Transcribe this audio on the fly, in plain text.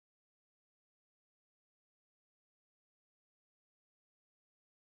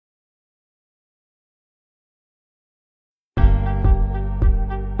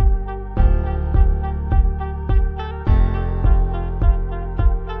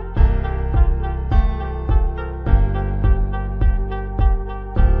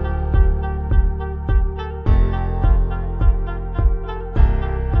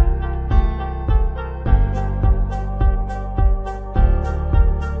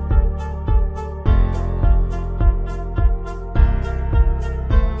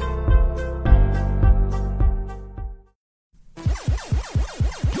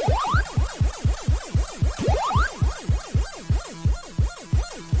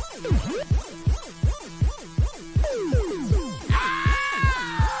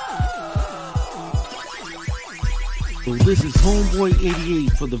So this is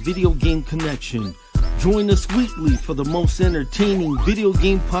Homeboy88 for the Video Game Connection. Join us weekly for the most entertaining video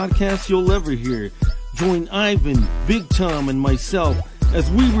game podcast you'll ever hear. Join Ivan, Big Tom, and myself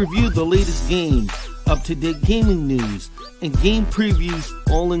as we review the latest games, up-to-date gaming news, and game previews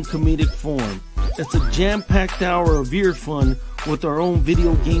all in comedic form. It's a jam-packed hour of ear fun with our own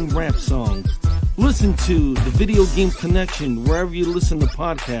video game rap songs. Listen to the Video Game Connection wherever you listen to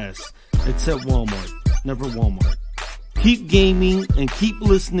podcasts, except Walmart. Never Walmart. Keep gaming and keep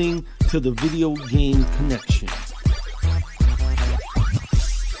listening to the Video Game Connection.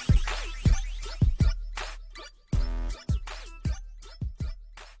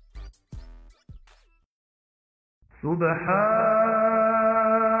 سبحان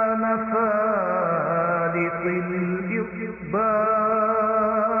خالق الإصباح.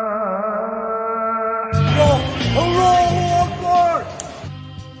 Allahu Akbar!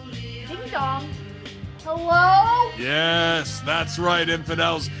 Ding dong. Hello? Yes, that's right,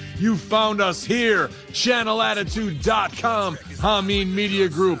 infidels. You found us here, channelattitude.com, Hameen Media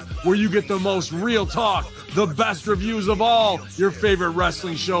Group, where you get the most real talk, the best reviews of all your favorite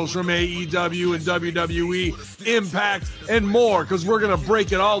wrestling shows from AEW and WWE, Impact, and more, because we're going to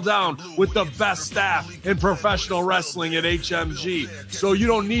break it all down with the best staff in professional wrestling at HMG. So you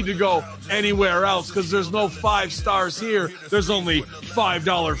don't need to go anywhere else, because there's no 5 stars here. There's only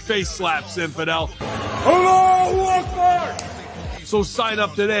 $5 face slaps, infidel. Allahu Akbar! So sign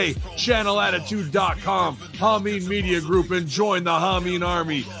up today, channelattitude.com, Hameen Media Group, and join the Hameen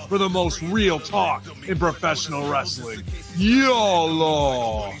Army for the most real talk in professional wrestling.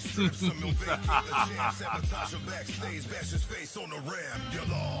 YOLO!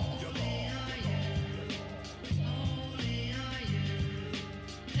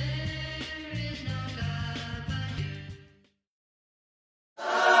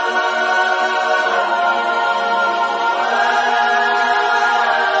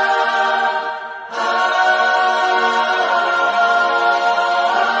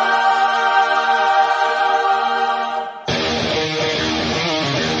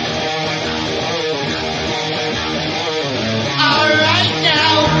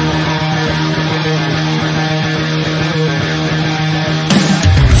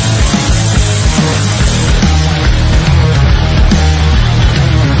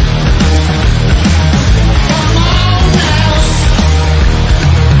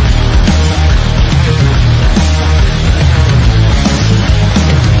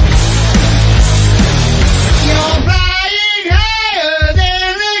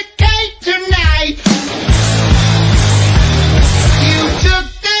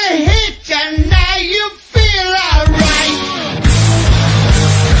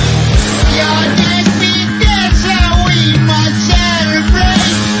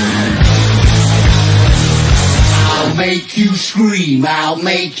 I'll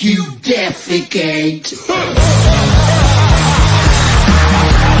make you defecate.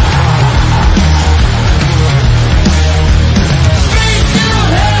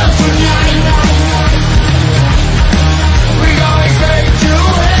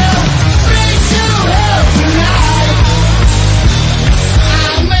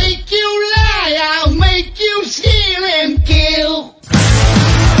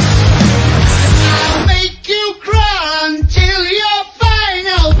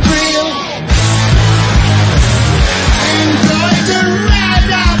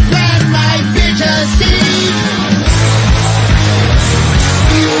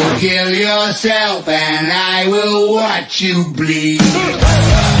 Kill yourself and I will watch you bleed.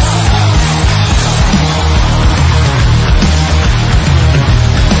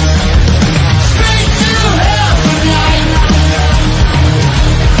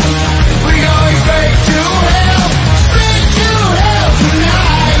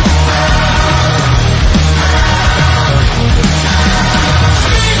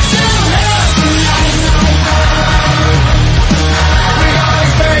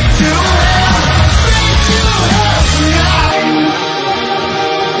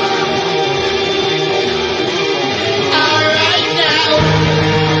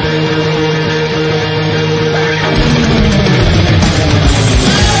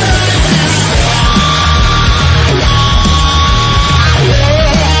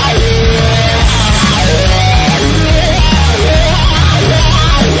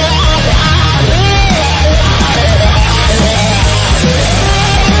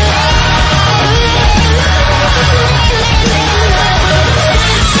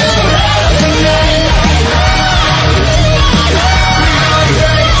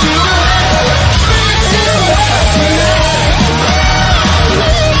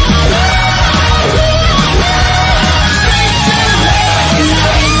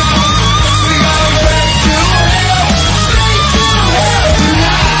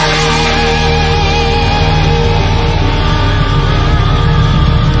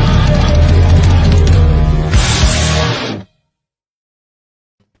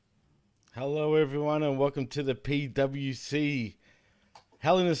 welcome to the PWC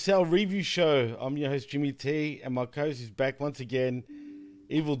Hell in a Cell review show. I'm your host, Jimmy T, and my co-host is back once again,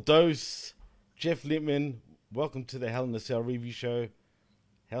 Evil Dose, Jeff Lippman. Welcome to the Hell in a Cell review show.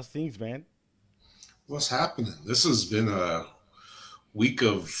 How's things, man? What's happening? This has been a week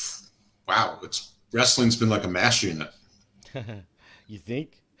of, wow, wrestling's been like a mash unit. You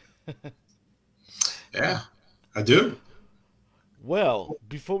think? Yeah, I do. Well,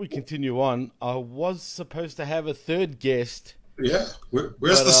 before we continue on, I was supposed to have a third guest. Yeah,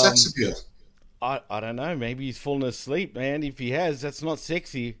 where's the sex appeal? I don't know. Maybe he's fallen asleep, man. If he has, that's not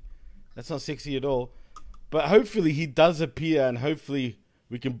sexy. That's not sexy at all. But hopefully he does appear, and hopefully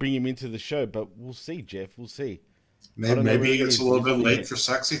we can bring him into the show. But we'll see, Jeff. We'll see. Maybe he gets a little bit late for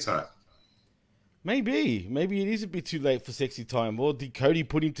sexy time. Maybe it is a bit too late for sexy time. Or did Cody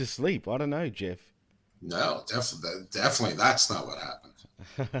put him to sleep? I don't know, Jeff. No, definitely that's not what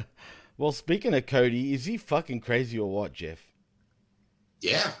happened. Well, speaking of Cody, is he fucking crazy or what, Jeff?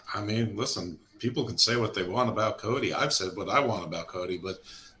 Yeah, I mean, listen, people can say what they want about Cody. I've said what I want about Cody, but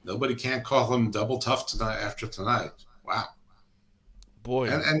nobody can't call him double tough tonight after tonight. Wow. Boy.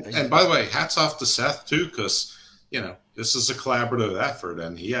 And by the way, hats off to Seth, too, because, this is a collaborative effort,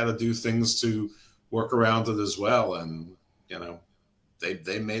 and he had to do things to work around it as well, and,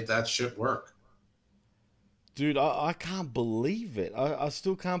 they made that shit work. Dude, I can't believe it. I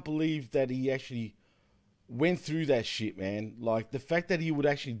still can't believe that he actually went through that shit, man. Like, the fact that he would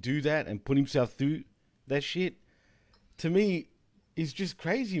actually do that and put himself through that shit, to me, is just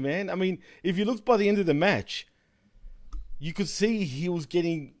crazy, man. I mean, if you looked by the end of the match, you could see he was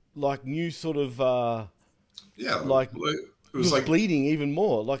getting, like, new sort of, like, he was like bleeding even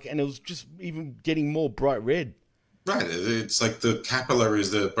more. Like, and it was just even getting more bright red. Right, it's like the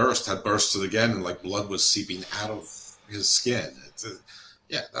capillaries that had bursted again, and like blood was seeping out of his skin.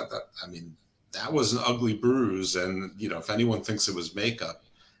 That was an ugly bruise, and if anyone thinks it was makeup,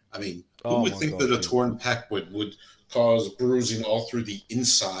 I mean, who would think that a torn pec would cause bruising all through the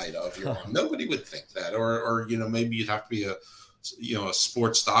inside of your arm? Nobody would think that, or maybe you'd have to be a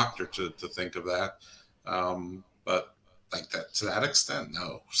sports doctor to think of that, but like that to that extent,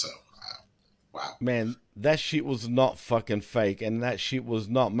 no. So. Wow. Man, that shit was not fucking fake, and that shit was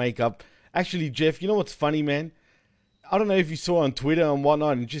not makeup. Actually, Jeff, you know what's funny, man? I don't know if you saw on Twitter and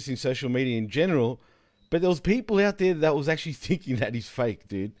whatnot, and just in social media in general, but there was people out there that was actually thinking that he's fake,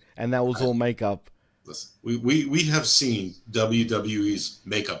 dude, and that was all makeup. Listen, we have seen WWE's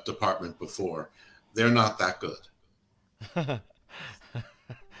makeup department before. They're not that good.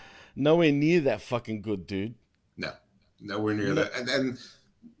 Nowhere near that fucking good, dude. No, nowhere near that. And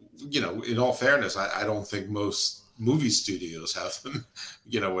in all fairness, I don't think most movie studios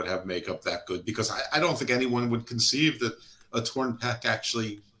would have makeup that good, because I don't think anyone would conceive that a torn pec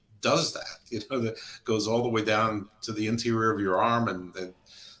actually does that, that goes all the way down to the interior of your arm and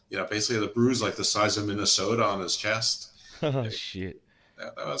basically the bruise like the size of Minnesota on his chest. Oh, shit.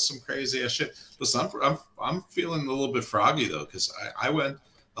 That was some crazy ass shit. Listen, I'm feeling a little bit froggy though, because I went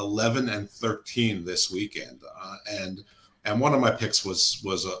 11-13 this weekend, and one of my picks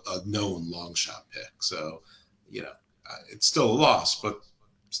was a known long shot pick. So, it's still a loss, but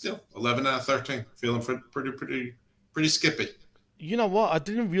still 11-13, feeling pretty skippy. You know what? I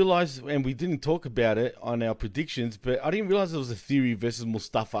didn't realize, and we didn't talk about it on our predictions, but I didn't realize there was a Theory versus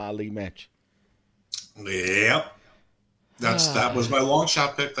Mustafa Ali match. Yep. That was my long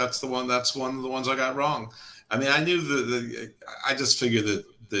shot pick. That's one of the ones I got wrong. I mean, I knew I just figured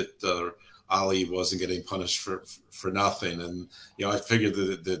that Ali wasn't getting punished for nothing, and I figured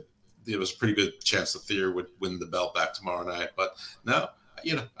that there was a pretty good chance that Theory would win the belt back tomorrow night. But no,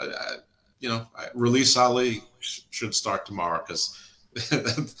 release Ali should start tomorrow, because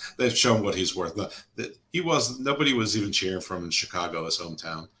they've shown what he's worth. Nobody was even cheering for him in Chicago, his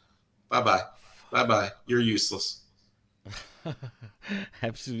hometown. Bye. You're useless.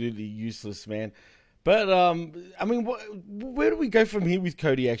 Absolutely useless, man. But, I mean, where do we go from here with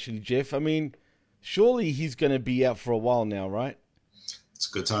Cody, actually, Jeff? I mean, surely he's going to be out for a while now, right? It's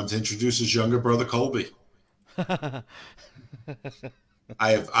a good time to introduce his younger brother, Colby. I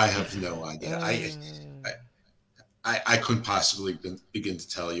have no idea. I couldn't possibly begin to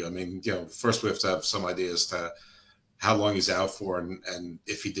tell you. I mean, first we have to have some idea as to how long he's out for and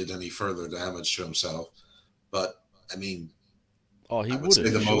if he did any further damage to himself. But, I mean, he would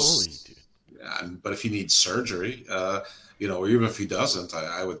have, surely, dude. But if he needs surgery, or even if he doesn't,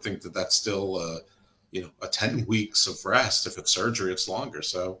 I would think that that's still, a 10 weeks of rest. If it's surgery, it's longer.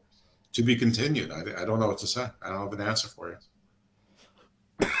 So to be continued. I don't know what to say. I don't have an answer for you.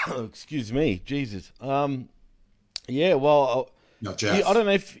 Excuse me. Jesus. Yeah, well. No, Jeff. I don't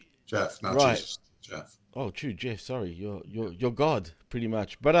know if. Jeff, not right. Jesus. Jeff. Oh, true, Jeff. Sorry, you're God, pretty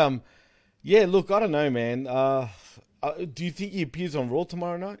much. But yeah. Look, I don't know, man. Do you think he appears on Raw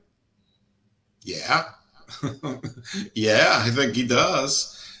tomorrow night? Yeah. Yeah, I think he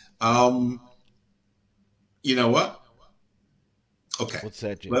does. Um, you know what? Okay. What's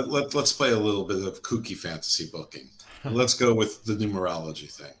that, Jeff? Let's play a little bit of kooky fantasy booking. Let's go with the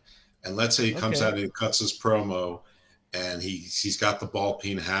numerology thing. And let's say he comes Okay. out and he cuts his promo and he's got the ball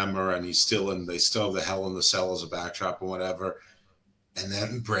peen hammer and they still have the Hell in the Cell as a backdrop or whatever. And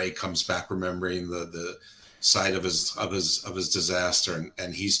then Bray comes back remembering the site of his disaster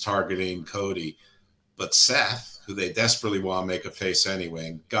and he's targeting Cody. But Seth, who they desperately want to make a face anyway,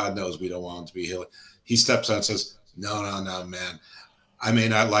 and God knows we don't want him to be heel, he steps out and says, no, no, no, man. I may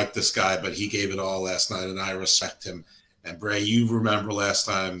not like this guy, but he gave it all last night, and I respect him. And Bray, you remember last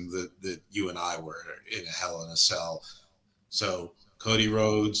time that you and I were in a Hell in a Cell. So Cody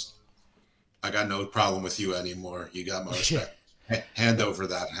Rhodes, I got no problem with you anymore. You got my respect. Hand over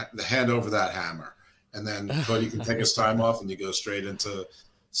that hammer, and then Cody can take his time off, and you go straight into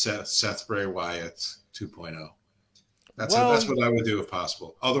Seth Bray Wyatt 2.0. That's what I would do if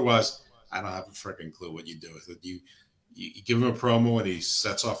possible. Otherwise, I don't have a freaking clue what you do with it. You give him a promo and he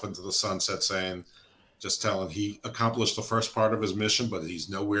sets off into the sunset saying, just telling he accomplished the first part of his mission, but he's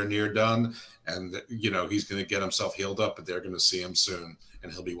nowhere near done. And, he's going to get himself healed up, but they're going to see him soon.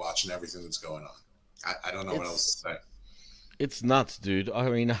 And he'll be watching everything that's going on. I don't know what else to say. It's nuts, dude. I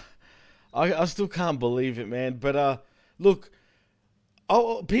mean, I still can't believe it, man. But look,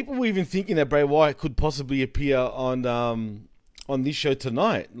 people were even thinking that Bray Wyatt could possibly appear on this show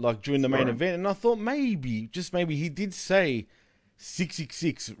tonight, like during the main event. And I thought just maybe he did say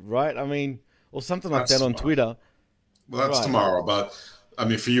 666, right? I mean, or something like that on Twitter. Well, that's tomorrow, but I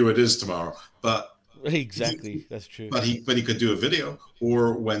mean, for you, it is tomorrow. But exactly, that's true. But he could do a video,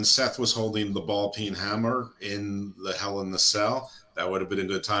 or when Seth was holding the ball peen hammer in the Hell in the Cell, that would have been a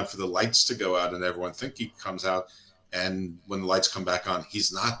good time for the lights to go out and everyone think he comes out. And when the lights come back on,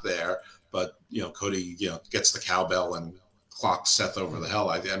 he's not there. But Cody, gets the cowbell and clocks Seth over the hell.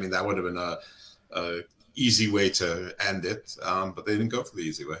 I mean, that would have been a easy way to end it, but they didn't go for the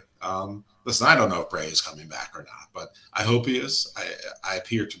easy way. Listen, I don't know if Bray is coming back or not, but I hope he is. I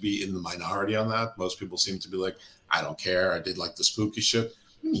appear to be in the minority on that. Most people seem to be like, I don't care. I did like the spooky shit.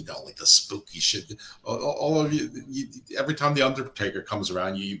 You don't like the spooky shit. All of you, every time the Undertaker comes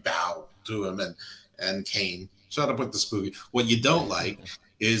around, you bow to him and Kane. Shut up with the spooky. What you don't like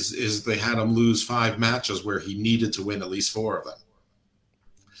is they had him lose 5 matches where he needed to win at least 4 of them.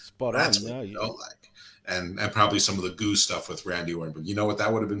 Spot That's on. what you don't like. And probably some of the goo stuff with Randy Orton. But you know what?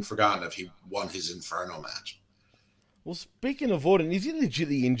 That would have been forgotten if he won his Inferno match. Well, speaking of Orton, is he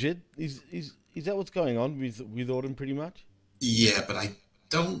legitimately injured? Is that what's going on with Orton pretty much? Yeah, but I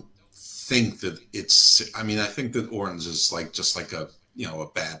don't think that it's... I mean, I think that Orton's is just like a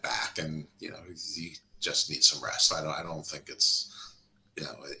bad back and, he just needs some rest. I don't think it's, an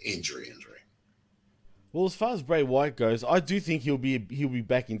injury. Well, as far as Bray Wyatt goes, I do think he'll be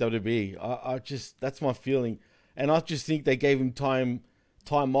back in WWE. I just, that's my feeling, and I just think they gave him time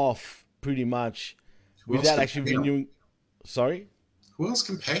off pretty much without actually renewing. Sorry, who else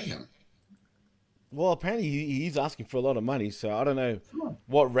can pay him? Well, apparently he's asking for a lot of money, so I don't know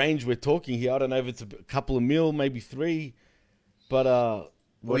what range we're talking here. I don't know if it's a couple of mil, maybe 3, but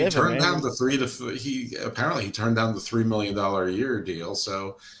whatever. He turned man. down the he turned down the $3 million a year deal,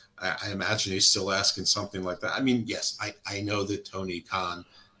 so. I imagine he's still asking something like that. I mean, yes, I know that Tony Khan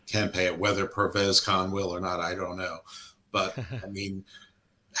can pay it. Whether Pervez Khan will or not, I don't know. But, I mean,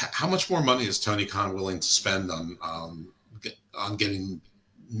 how much more money is Tony Khan willing to spend on getting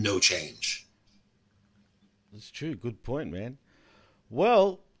no change? That's true. Good point, man.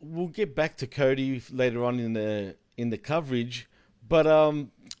 Well, we'll get back to Cody later on in the coverage. But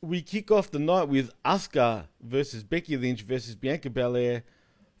we kick off the night with Asuka versus Becky Lynch versus Bianca Belair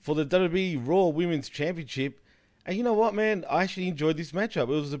for the WWE Raw Women's Championship. And you know what, man? I actually enjoyed this matchup. It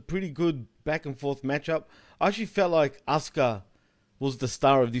was a pretty good back and forth matchup. I actually felt like Asuka was the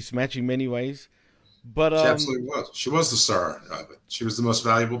star of this match in many ways. But she absolutely was. She was the star of it. She was the most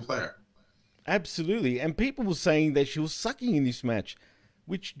valuable player. Absolutely. And people were saying that she was sucking in this match,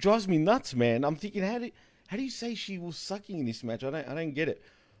 which drives me nuts, man. I'm thinking, how do you say she was sucking in this match? I don't get it.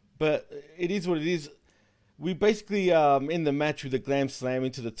 But it is what it is. We basically in the match with a glam slam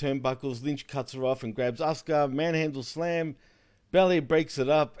into the turnbuckles. Lynch cuts her off and grabs Asuka. Manhandle slam. Belair breaks it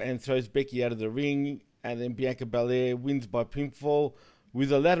up and throws Becky out of the ring. And then Bianca Belair wins by pinfall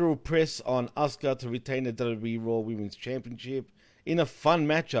with a lateral press on Asuka to retain the WWE Raw Women's Championship in a fun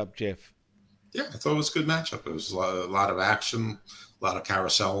matchup, Jeff. Yeah, I thought it was a good matchup. It was a lot of action, a lot of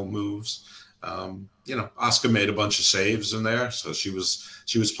carousel moves. Asuka made a bunch of saves in there, so she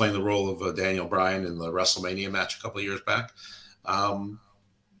was playing the role of Daniel Bryan in the WrestleMania match a couple of years back.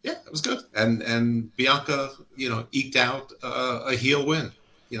 It was good, and Bianca, eked out a heel win.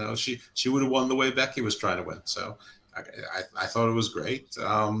 She would have won the way Becky was trying to win. So I thought it was great.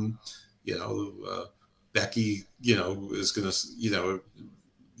 Becky, is gonna,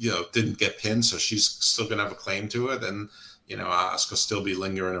 didn't get pinned, so she's still gonna have a claim to it, and Asuka still be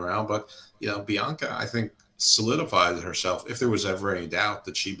lingering around. But Bianca, I think, solidified herself. If there was ever any doubt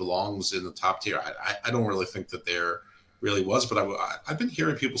that she belongs in the top tier, I don't really think that there really was. But I've been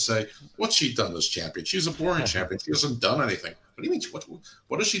hearing people say, "What's she done as champion? She's a boring champion. She hasn't done anything." What do you mean?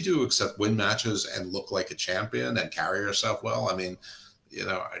 What does she do except win matches and look like a champion and carry herself well? I mean,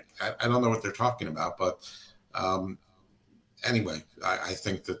 I don't know what they're talking about, but anyway, I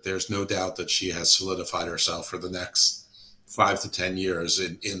think that there's no doubt that she has solidified herself for the next 5 to 10 years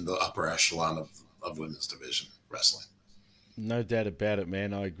in the upper echelon of women's division wrestling. No doubt about it,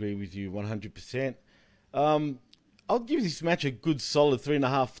 man. I agree with you 100%. I'll give this match a good solid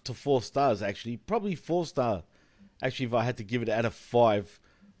 3.5 to 4 stars, actually. Probably 4-star, actually, if I had to give it out of 5.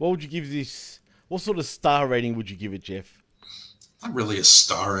 What would you give this? What sort of star rating would you give it, Jeff? I'm really a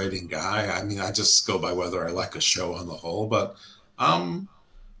star rating guy. I mean, I just go by whether I like a show on the whole, but I'd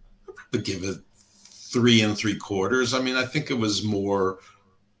probably give it 3 3/4. I mean, I think it was more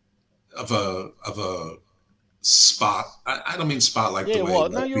of a spot. I don't mean spot like the way. Well,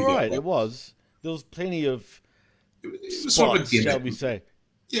 no, you're right. It was. There was plenty of it was spots, sort of a gimmick, shall we say.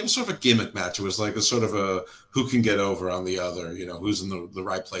 Yeah, it was sort of a gimmick match. It was like a sort of a who can get over on the other, who's in the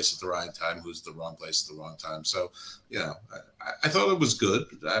right place at the right time, who's the wrong place at the wrong time. So, I thought it was good.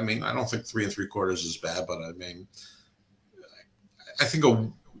 I mean, I don't think 3 3/4 is bad, but I mean, I think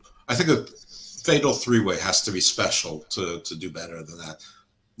a fatal 3-way has to be special to do better than that.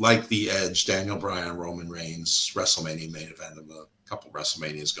 Like the Edge, Daniel Bryan, Roman Reigns, WrestleMania main event of a couple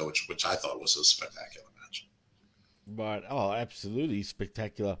WrestleManias ago, which I thought was a spectacular match. Right. Oh, absolutely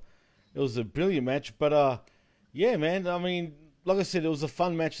spectacular. It was a brilliant match. But, yeah, man, I mean, like I said, it was a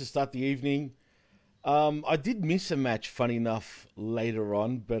fun match to start the evening. I did miss a match, funny enough, later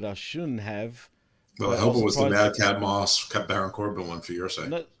on, but I shouldn't have. Well, I hope it was the Madcap Moss, Baron Corbin one for your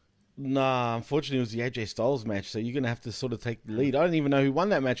sake. Nah, unfortunately, it was the AJ Styles match, so you're going to have to sort of take the lead. I don't even know who won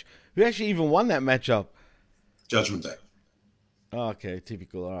that match. Who actually even won that matchup? Judgment Day. Oh, okay,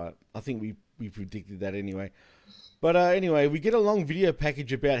 typical. All right. I think we predicted that anyway. But anyway, we get a long video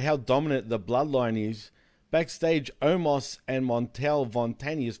package about how dominant the Bloodline is. Backstage, Omos and Montel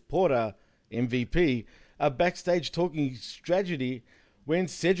Vontanius Porter, MVP, are backstage talking strategy when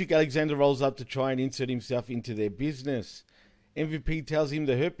Cedric Alexander rolls up to try and insert himself into their business. MVP tells him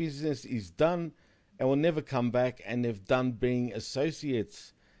that her business is done and will never come back, and they've done being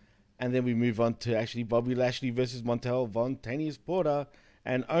associates. And then we move on to actually Bobby Lashley versus Montel Vontanius Porter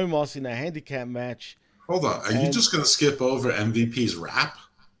and Omos in a handicap match. Hold on. Are you just going to skip over MVP's rap?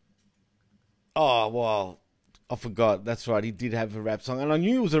 Oh, well, I forgot. That's right. He did have a rap song. And I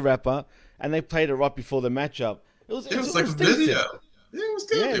knew he was a rapper, and they played it right before the matchup. It was like a video. Yeah, it was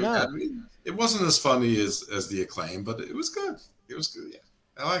good. Yeah, I mean, it wasn't as funny as the Acclaim, but it was good. It was good, yeah.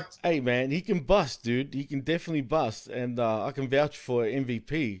 I liked it. Hey, man, he can bust, dude. He can definitely bust. And I can vouch for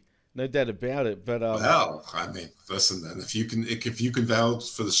MVP. No doubt about it. But well, I mean, listen, then if you can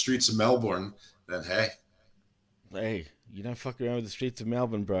vouch for the streets of Melbourne, then hey, you don't fuck around with the streets of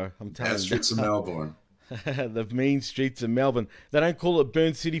Melbourne, bro. I'm telling you. The streets of Melbourne. The mean streets of Melbourne. They don't call it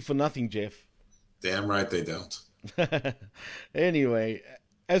Burn City for nothing, Jeff. Damn right they don't. Anyway,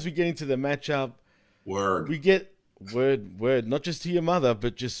 as we get into the matchup, we get word, not just to your mother,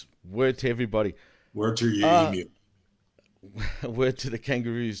 but just word to everybody. Word to your emu. Word to the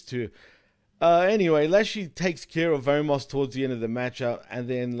kangaroos too. Anyway, Lashley takes care of Omos towards the end of the matchup, and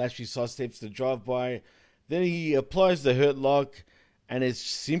then Lashley sidesteps the drive-by. Then he applies the hurt lock, and it's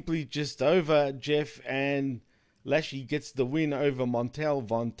simply just over, Jeff, and Lashley gets the win over Montel,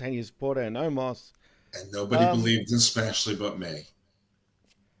 Vontanius Porter, and Omos. And nobody believed in Smashley but me.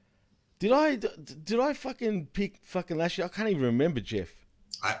 Did I fucking pick fucking Lashley? I can't even remember, Jeff.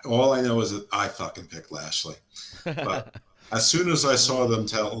 All I know is that I fucking picked Lashley. But as soon as I saw them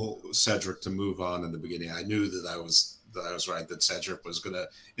tell Cedric to move on in the beginning, I knew that I was right, that Cedric was going to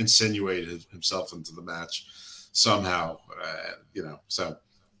insinuate himself into the match somehow, So,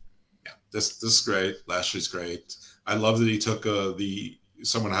 yeah, this is great. Lashley's great. I love that he took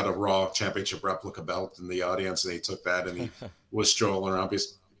someone had a Raw Championship replica belt in the audience, and he took that and he was strolling around.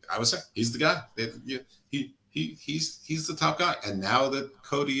 Because I was saying, he's the guy. He's the top guy. And now that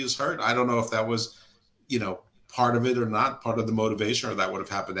Cody is hurt, I don't know if that was, part of it or not, part of the motivation, or that would have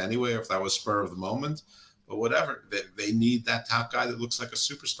happened anyway, or if that was spur of the moment. But whatever, they need that top guy that looks like a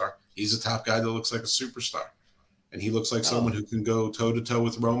superstar. He's a top guy that looks like a superstar. And he looks like someone who can go toe-to-toe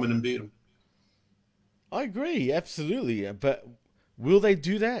with Roman and beat him. I agree, absolutely. But will they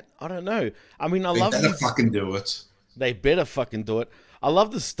do that? I don't know. I mean, I love They better fucking do it. They better fucking do it. I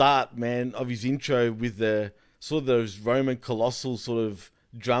love the start, man, of his intro with the sort of those Roman colossal sort of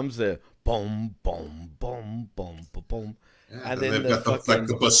drums there. Boom, boom, boom, boom, boom, boom. Yeah, and then then they've got the, like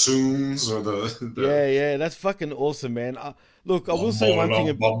the bassoons or the yeah, that's fucking awesome, man. Look, I will say one thing.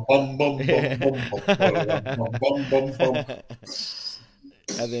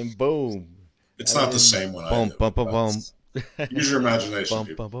 And then boom. It's not the same one. Boom, boom, boom, boom. Use your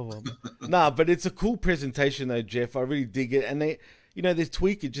imagination. Nah, but it's a cool presentation though, Jeff. I really dig it, and they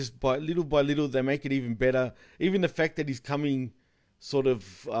tweak it just by little. They make it even better. Even the fact that he's coming, sort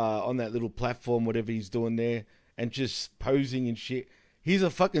of on that little platform, whatever he's doing there, and just posing and shit. He's a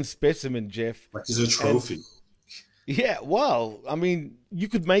fucking specimen, Jeff. Like he's a trophy. Yeah, well, I mean, you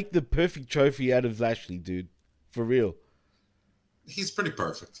could make the perfect trophy out of Lashley, dude. For real. He's pretty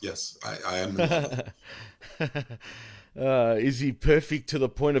perfect. Yes, I am in love. Is he perfect to the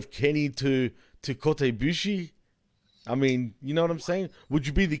point of Kenny to Kotebushi? I mean, you know what I'm saying? Would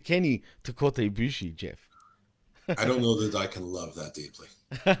you be the Kenny to Kotebushi, Jeff? I don't know that I can love that deeply.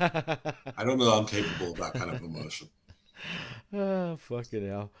 I don't know I'm capable of that kind of emotion. Fucking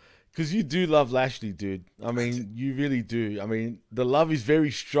hell. Because you do love Lashley, dude. I mean, you really do. I mean, the love is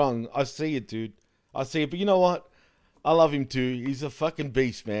very strong. I see it, dude. I see it. But you know what? I love him too. He's a fucking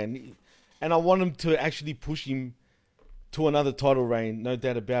beast, man. And I want him to actually push him to another title reign, no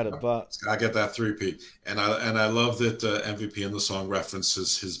doubt about it. But I get that 3P. And I love that MVP in the song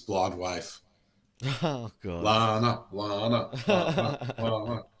references his blonde wife. Oh, God. Lana.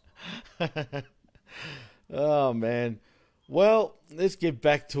 Oh, man. Well, let's get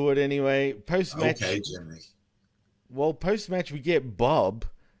back to it anyway. Post-match. Okay, Jimmy. Well, post-match, we get Bob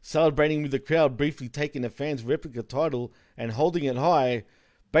celebrating with the crowd, briefly taking the fans' replica title and holding it high,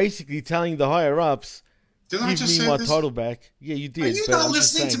 basically telling the higher-ups, give me my title back. Yeah, you did. Are you not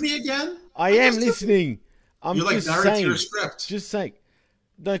listening to me again? I am listening. I'm You're just like narrating saying. your script. Just saying.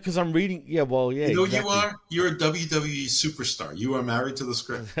 No, because I'm reading. Yeah, well, yeah. You know exactly. you are? You're a WWE superstar. You are married to the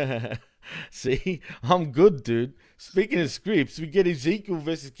script. See, I'm good, dude. Speaking of scripts, we get Ezekiel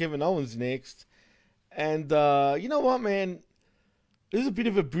versus Kevin Owens next. And you know what, man? This is a bit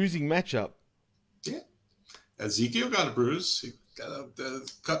of a bruising matchup. Yeah. Ezekiel got a bruise. He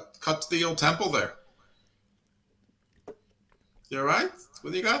got cut to the old temple there. You all right?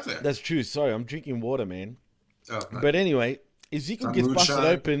 What do you got there? That's true. Sorry, I'm drinking water, man. Oh, nice. But anyway, Ezekiel gets busted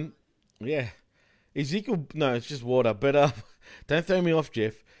open. Yeah. Ezekiel, no, it's just water. But don't throw me off,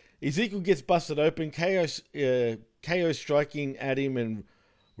 Jeff. Ezekiel gets busted open. KO striking at him and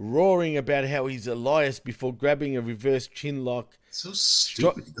roaring about how he's Elias before grabbing a reverse chin lock. So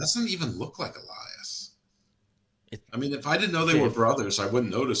stupid. He doesn't even look like Elias. I mean, if I didn't know they were brothers, I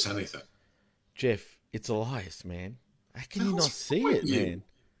wouldn't notice anything. Jeff, it's Elias, man. How can you not see it, man?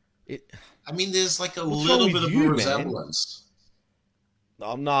 I mean, there's like a little bit of a resemblance.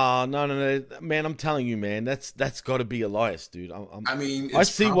 Oh, no, man. I'm telling you, man. That's got to be Elias, dude. I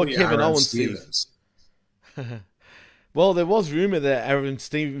see what Kevin Owens sees. Well, there was rumor that Aaron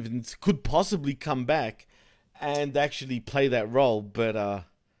Stevens could possibly come back and actually play that role, but I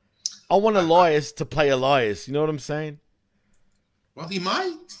want Elias to play Elias. You know what I'm saying? Well, he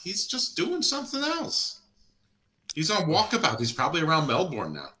might. He's just doing something else. He's on walkabout. He's probably around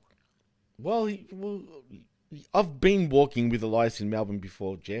Melbourne now. Well, I've been walking with Elias in Melbourne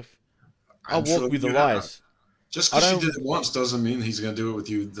before, Jeff. I walk with Elias. Just because you did it once doesn't mean he's going to do it with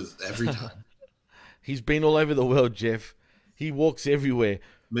you every time. He's been all over the world, Jeff. He walks everywhere.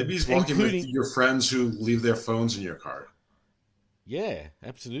 Maybe he's walking with your friends who leave their phones in your car. Yeah,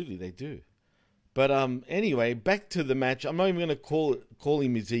 absolutely, they do. But anyway, back to the match. I'm not even going to call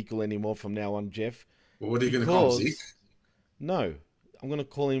him Ezekiel anymore from now on, Jeff. Well, what are you going to call him, Zeke? No, I'm going to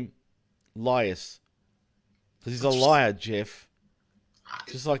call him Elias. Because he's a liar, Jeff.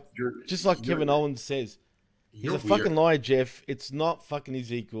 Just like Kevin Owens says. He's a fucking liar, Jeff. It's not fucking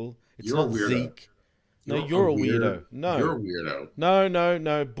Ezekiel. It's not Zeke. No, you're a weirdo. No. You're a weirdo.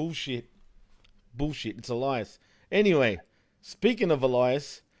 No. Bullshit. It's Elias. Anyway, speaking of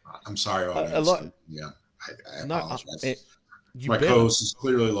Elias. I'm sorry, audience. Yeah, I apologize. My co-host has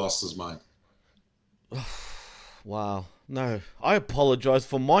clearly lost his mind. Wow. No, I apologize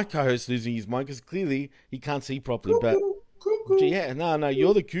for my co-host losing his mind because clearly he can't see properly. But yeah, no,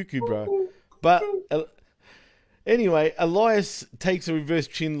 you're the cuckoo, bro. But anyway, Elias takes a reverse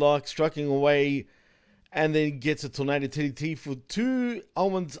chin lock, striking away And then gets a Tornado TDT for 2.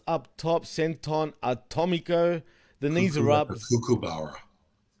 Owens up top. Senton Atomico. The knees are up. Kukubara.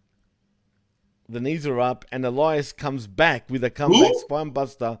 The knees are up. And Elias comes back with a comeback spine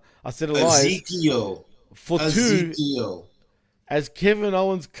buster. I said Elias. Ezekiel. For 2. Ezekiel. As Kevin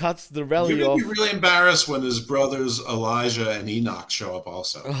Owens cuts the rally You're off. going to be really embarrassed when his brothers Elijah and Enoch show up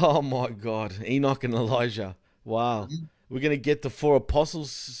also. Oh, my God. Enoch and Elijah. Wow. Mm-hmm. We're going to get the 4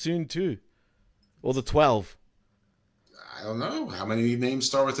 apostles soon, too. Or the 12. I don't know. How many names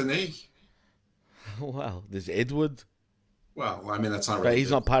start with an E? Wow. There's Edward. Well, I mean, that's not but really he's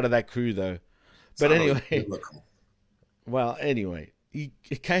biblical. not part of that crew, though. It's but not anyway. Really well, anyway.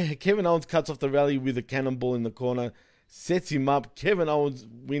 Kevin Owens cuts off the rally with a cannonball in the corner. Sets him up. Kevin Owens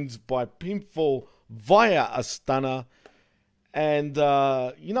wins by pinfall via a stunner. And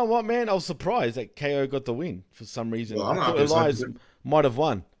you know what, man? I was surprised that KO got the win for some reason. Well, I thought Elias might have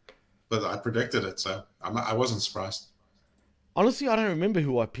won. But I predicted it, so I wasn't surprised. Honestly, I don't remember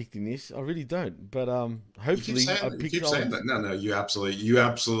who I picked in this. I really don't. But hopefully I picked. You keep saying that. No, you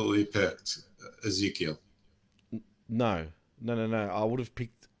absolutely picked Ezekiel. No. I would have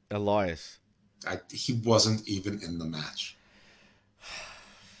picked Elias. He wasn't even in the match.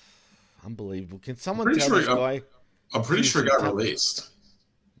 Unbelievable. Can someone tell this guy? I'm pretty sure it got released.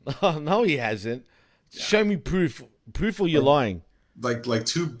 Oh, no, he hasn't. Yeah. Show me proof. Proof or you're lying. Like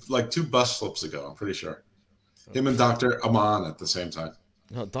two bus flips ago, I'm pretty sure. Him and Dr. Aman at the same time.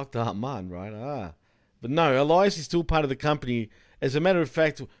 Oh, Dr. Aman, right? But no, Elias is still part of the company. As a matter of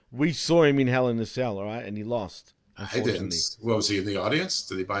fact, we saw him in Hell in a Cell, all right? And he lost. I didn't. What, was he in the audience?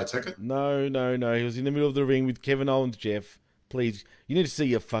 Did he buy a ticket? No. He was in the middle of the ring with Kevin Owens, Jeff. Please, you need to see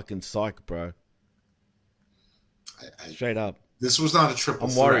your fucking psych, bro. Straight up. This was not a triple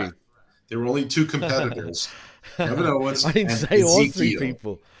threat. Worried. There were only 2 competitors. Kevin Owens I didn't and say all Ezekiel. 3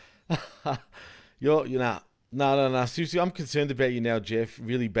 people. You're not. No. Seriously, I'm concerned about you now, Jeff.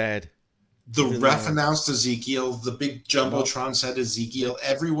 Really bad. The ref announced Ezekiel. The big Jumbotron said Ezekiel.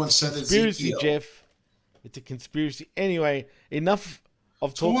 Everyone said conspiracy, Ezekiel. Jeff. It's a conspiracy. Anyway, enough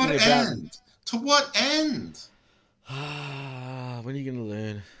of talking about... To what end? When are you going to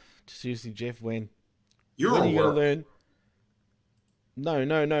learn? Seriously, Jeff, when? You're when a are you going to learn?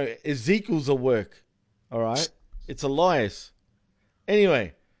 No. Ezekiel's a work. All right? It's Elias.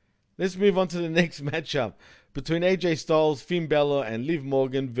 Anyway, let's move on to the next matchup between AJ Styles, Finn Balor, and Liv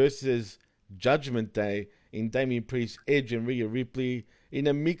Morgan versus Judgment Day in Damian Priest, Edge, and Rhea Ripley in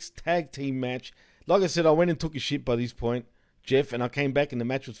a mixed tag team match. Like I said, I went and took a shit by this point, Jeff, and I came back and the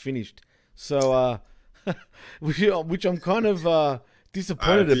match was finished. So, which I'm kind of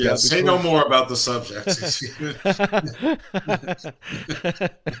disappointed about. Yeah, say no more about the subject.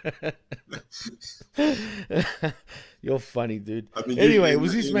 You're funny, dude. I mean, anyway,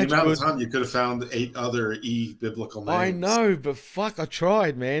 was this match good? Time you could have found 8 other biblical names. I know, but fuck, I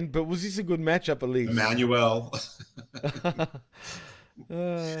tried, man. But was this a good matchup at least? Emmanuel.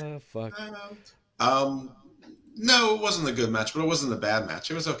 Fuck. No, it wasn't a good match, but it wasn't a bad match.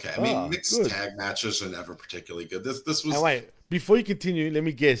 It was okay. I mean, mixed tag matches are never particularly good. This was. Oh, wait, before you continue, let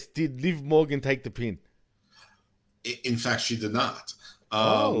me guess. Did Liv Morgan take the pin? In fact, she did not.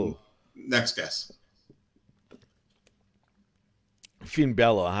 Next guess. Finn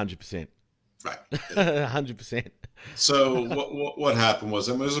Balor, 100%. Right. 100%. So what happened was,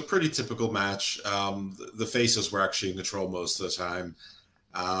 it was a pretty typical match. The faces were actually in control most of the time.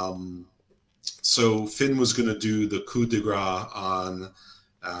 So Finn was going to do the coup de grace on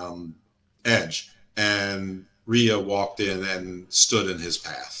Edge, and Rhea walked in and stood in his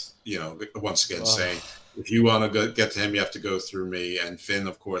path. Once again saying, if you want to get to him, you have to go through me. And Finn,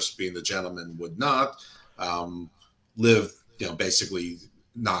 of course, being the gentleman, would not. Liv, basically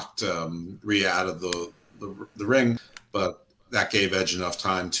knocked Rhea out of the ring, but that gave Edge enough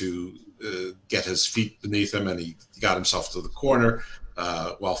time to get his feet beneath him, and he got himself to the corner.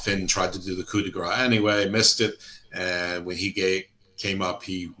 While Finn tried to do the coup de grace anyway, missed it, and when he came up,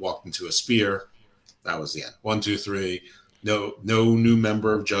 he walked into a spear. That was the end. 1, 2, 3. No new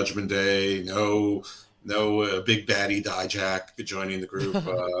member of Judgment Day. No Big Daddy Dijak joining the group.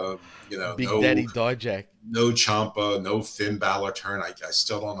 Big Daddy Dijak. No Ciampa. No Finn Balor turn. I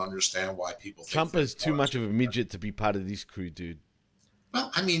still don't understand why people think Ciampa's too much of a midget to be part of this crew, dude.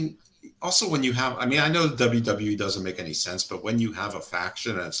 Well, I mean, also when you have, I know the WWE doesn't make any sense, but when you have a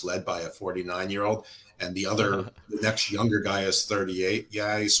faction and it's led by a 49-year-old and the next younger guy is 38,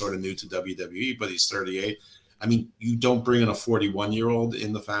 yeah, he's sort of new to WWE, but he's 38. I mean, you don't bring in a 41-year-old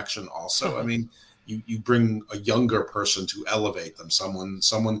in the faction also. I mean, you bring a younger person to elevate them, someone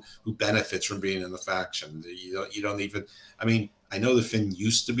who benefits from being in the faction. You don't even, I mean, I know that Finn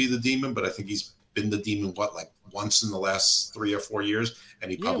used to be the demon, but I think he's been the Demon, like once in the last 3 or 4 years, and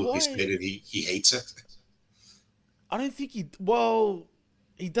he publicly stated he hates it. I don't think he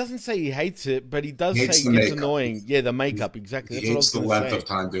doesn't say he hates it, but he does say it the gets makeup. annoying. Yeah, the makeup, exactly. He That's hates what I was the going length to say. of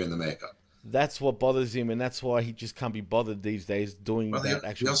time doing the makeup. That's what bothers him, and that's why he just can't be bothered these days doing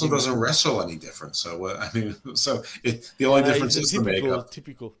that. He also doesn't wrestle any different. So the only difference is the makeup.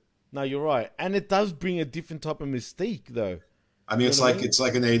 Typical. No, you're right, and it does bring a different type of mystique, though. I mean, it's like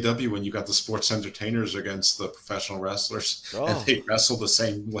an AEW when you got the sports entertainers against the professional wrestlers, and they wrestle the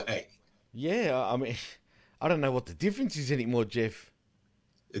same way. Yeah, I mean, I don't know what the difference is anymore, Jeff.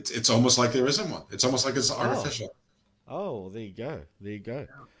 It's almost like there isn't one. It's almost like it's artificial. Oh, there you go. Yeah.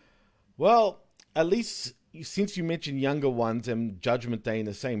 Well, at least since you mentioned younger ones and Judgment Day in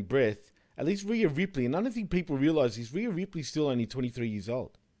the same breath, at least Rhea Ripley, and I don't think people realize this, Rhea Ripley's still only 23 years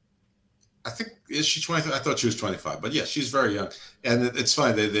old. I think, is she 23? I thought she was 25, but yeah, she's very young. And it's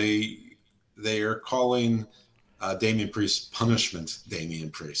fine. They are calling Damian Priest Punishment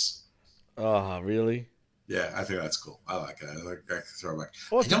Damian Priest. Oh, really? Yeah, I think that's cool. I like it. I like that throwback.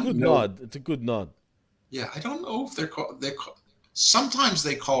 Oh, it's a good nod. It's a good nod. Yeah, I don't know if they're sometimes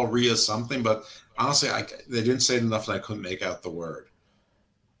they call Rhea something, but honestly, they didn't say it enough that I couldn't make out the word.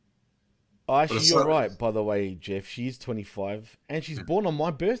 Oh, actually, you're right, by the way, Jeff. She is 25, and she's born on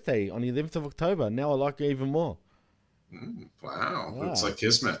my birthday, on the 11th of October. Now I like her even more. Wow. It's like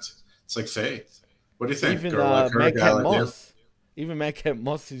kismet. It's like fate. What do you think? Even Madcap Moss. Even Madcap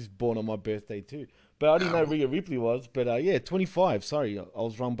Moss is born on my birthday, too. But I didn't know Rhea Ripley was. But, 25. Sorry, I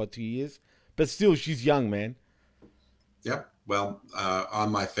was wrong by 2 years. But still, she's young, man. Yep. Well,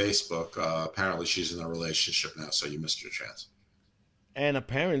 on my Facebook, apparently she's in a relationship now, so you missed your chance. And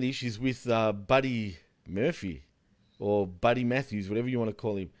apparently she's with Buddy Murphy or Buddy Matthews, whatever you want to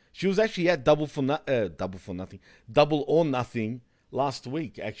call him. She was actually at Double or Nothing last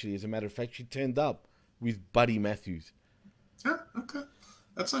week, actually. As a matter of fact, she turned up with Buddy Matthews. Yeah, okay.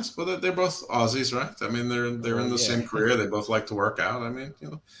 That's nice. Well, they're both Aussies, right? I mean, they're in the same career. They both like to work out. I mean,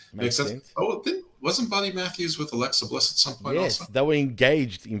 makes sense. Oh, wasn't Buddy Matthews with Alexa Bliss at some point also? Yes, they were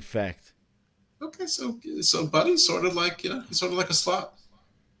engaged, in fact. Okay, so Buddy's sort of like, he's sort of like a slut.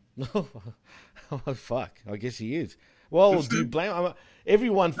 Oh, fuck. I guess he is. Well, do you blame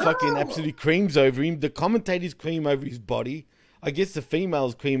everyone fucking absolutely creams over him. The commentators cream over his body. I guess the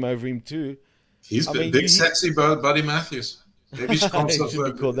females cream over him too. He's big sexy Buddy Matthews. Maybe she calls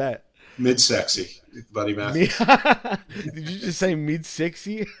himself call that mid-sexy Buddy Matthews. Did you just say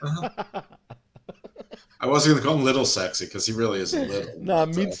mid-sexy? Uh-huh. I wasn't going to call him little sexy because he really isn't little. No,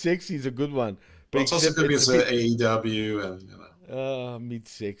 mid-sexy is a good one. But it's also good because of AEW and, Oh,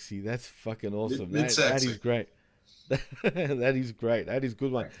 mid-sexy. That's fucking awesome. Mid-sexy. That is great. That is great. That is a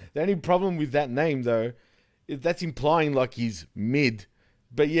good one. The only problem with that name, though, is that's implying like he's mid.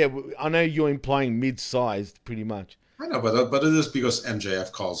 But yeah, I know you're implying mid-sized pretty much. I know, but it is because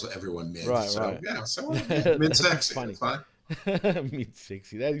MJF calls everyone mid. Right, so, right. Yeah, so mid-sexy. Funny. Fine.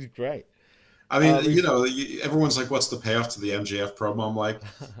 Mid-sexy. That is great. I mean, everyone's like, what's the payoff to the MJF promo? I'm like,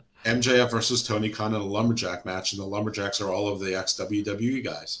 MJF versus Tony Khan in a lumberjack match, and the lumberjacks are all of the ex-WWE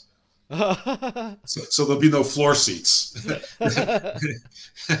guys. So there'll be no floor seats.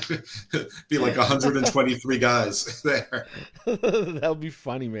 Be like 123 guys there. That'll be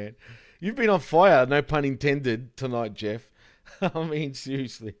funny, man. You've been on fire, no pun intended, tonight, Jeff. I mean,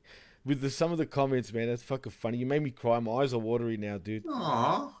 seriously. With some of the comments, man, that's fucking funny. You made me cry. My eyes are watery now, dude.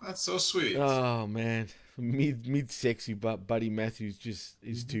 Aw, that's so sweet. Oh, man. Mid-sexy, but Buddy Matthews just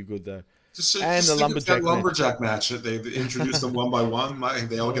is too good, though. Just the lumberjack match. They introduced them one by one.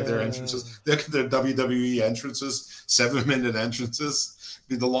 They all get their entrances. They get their WWE entrances, 7-minute entrances.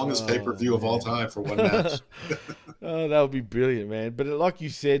 Be the longest pay-per-view of all time for one match. Oh, that would be brilliant, man. But like you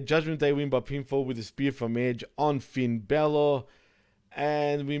said, Judgment Day win by pinfall with a spear from Edge on Finn Balor.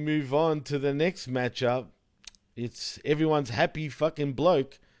 And we move on to the next matchup. It's everyone's happy fucking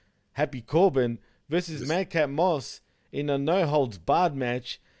bloke, Happy Corbin, versus Madcap Moss in a no-holds-barred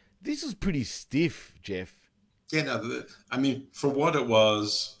match. This was pretty stiff, Jeff. Yeah, no, I mean, for what it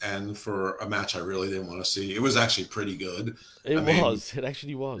was, and for a match I really didn't want to see, it was actually pretty good. It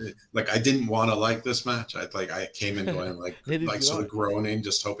actually was. Like, I didn't want to like this match. I came in going like sort of groaning,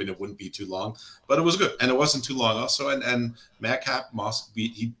 just hoping it wouldn't be too long. But it was good, and it wasn't too long also. And Madcap Moss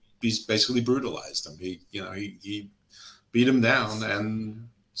he basically brutalized him. He beat him down, and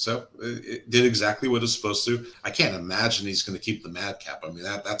so it did exactly what it's supposed to. I can't imagine he's going to keep the Madcap. I mean,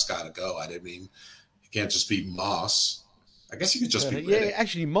 that's got to go. Can't just be Moss. I guess you could just be Riddick.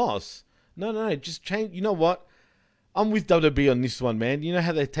 Actually Moss. No, just change. You know what? I'm with WWE on this one, man. You know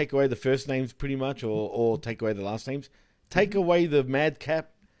how they take away the first names pretty much or take away the last names? Take away the Madcap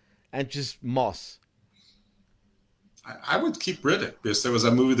and just Moss? I would keep Riddick because there was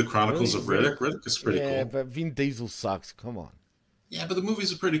that movie, The Chronicles of Really? Riddick. Riddick is pretty Yeah, cool. but Vin Diesel sucks. Come on. Yeah, but the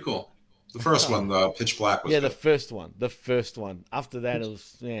movies are pretty cool. The first one, Pitch Black, was Yeah, good. the first one. The first one. After that, it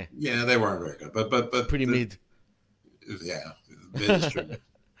was Yeah, they weren't very good, but pretty mid. Yeah, mid is true.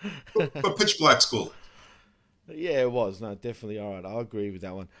 but Pitch Black's cool. Yeah, it was. No, definitely. All right, I'll agree with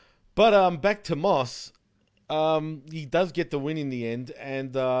that one. But back to Moss. He does get the win in the end,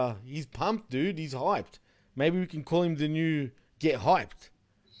 and he's pumped, dude. He's hyped. Maybe we can call him the new Get Hyped,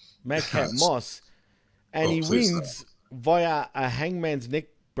 Madcap Moss. And he wins via a hangman's neck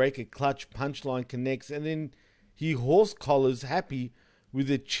breaker clutch. Punchline connects, and then he horse collars Happy with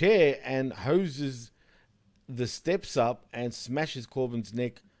a chair and hoses the steps up and smashes Corbin's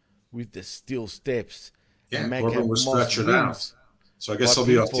neck with the steel steps. Yeah, and Corbin was stretchered out. So I guess he'll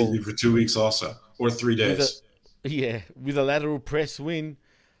be off TV for 2 weeks also, or 3 days. With a lateral press win.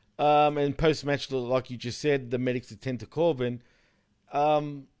 And post-match, like you just said, the medics attend to Corbin.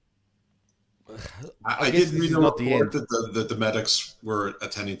 I did read a report that the medics were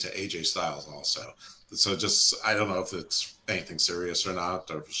attending to AJ Styles also. So just, I don't know if it's anything serious or not,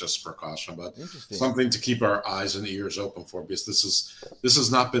 or if it's just precaution, but something to keep our eyes and ears open for, because this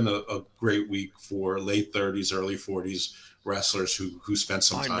has not been a great week for late 30s, early 40s wrestlers who spent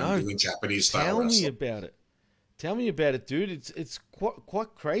some time doing Japanese style wrestling. Tell me about it, dude. It's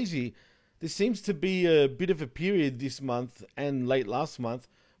quite crazy. There seems to be a bit of a period this month and late last month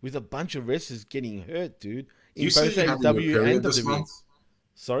with a bunch of wrestlers getting hurt, dude. In both AEW and WWE.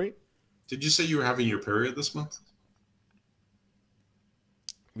 Sorry? Did you say you were having your period this month?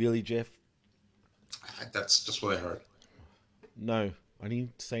 Really, Jeff? That's just what I heard. No, I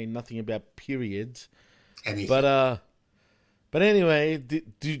didn't say nothing about periods. Anything. But anyway, do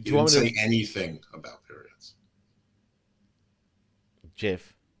you want me to say anything about periods?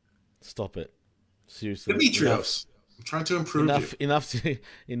 Jeff, stop it. Seriously. Demetrios. I'm trying to improve you.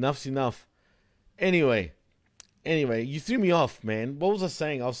 Enough's enough. Anyway, you threw me off, man. What was I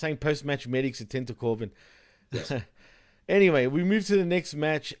saying? I was saying post-match medics attend to Corbin. Yes. Anyway, we move to the next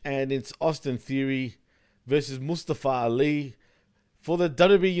match, and it's Austin Theory versus Mustafa Ali for the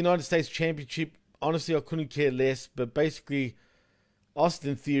WWE United States Championship. Honestly, I couldn't care less, but basically,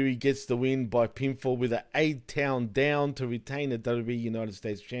 Austin Theory gets the win by pinfall with an 8-count down to retain the WWE United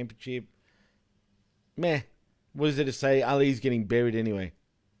States Championship. Meh. What is there to say? Ali's getting buried anyway.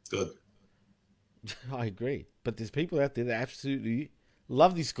 Good. I agree. But there's people out there that absolutely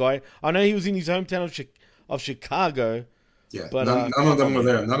love this guy. I know he was in his hometown of Chicago. Yeah, but none of them were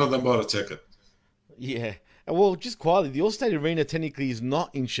there. None of them bought a ticket. Yeah. Well, just quietly, the Allstate Arena technically is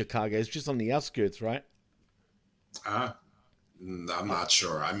not in Chicago. It's just on the outskirts, right? I'm not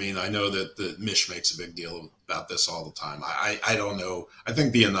sure. I mean, I know that the Mish makes a big deal about this all the time. I don't know. I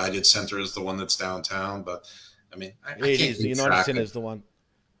think the United Center is the one that's downtown, but I mean, I can't is. The United Center is the one.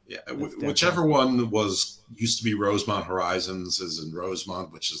 Yeah, whichever one used to be Rosemont Horizons is in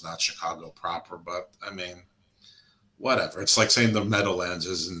Rosemont, which is not Chicago proper, but I mean, whatever. It's like saying the Meadowlands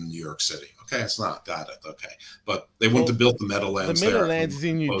is in New York City. Okay, it's not. Got it. Okay. But they wouldn't have built the Meadowlands there. The Meadowlands is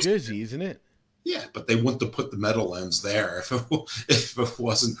in New Jersey, isn't it? Yeah, but they wouldn't have put the Meadowlands there if it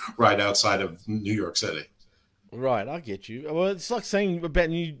wasn't right outside of New York City. Right, I get you. Well, it's like saying about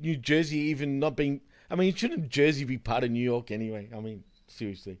New Jersey even not being... I mean, shouldn't Jersey be part of New York anyway? I mean,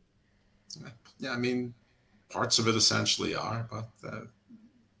 seriously. Yeah, I mean, parts of it essentially are, but...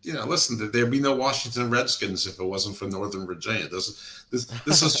 listen, there'd be no Washington Redskins if it wasn't for Northern Virginia. This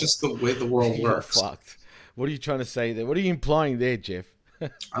is just the way the world works. Fucked. What are you trying to say there? What are you implying there, Jeff?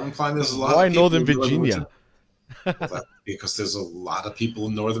 I'm implying there's a lot Why of people Northern Virginia? Because there's a lot of people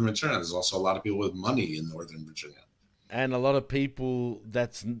in Northern Virginia. There's also a lot of people with money in Northern Virginia. And a lot of people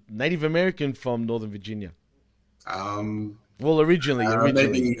that's Native American from Northern Virginia. Well, originally.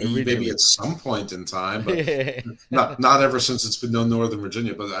 Maybe at some point in time, but not ever since it's been known Northern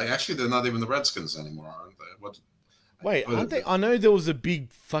Virginia. But actually, they're not even the Redskins anymore, aren't they? Aren't they? I know there was a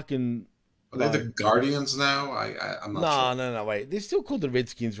big fucking. Are they the Guardians now? I'm not sure. No. Wait, they're still called the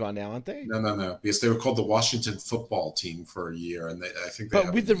Redskins right now, aren't they? No. Because they were called the Washington Football Team for a year, and I think.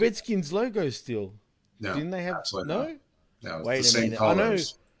 But with the Redskins logo still. No, didn't they have? No. No. Wait the same minute.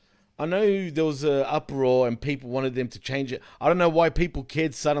 colors. I know there was an uproar and people wanted them to change it. I don't know why people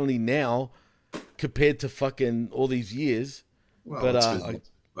cared suddenly now compared to fucking all these years. Well,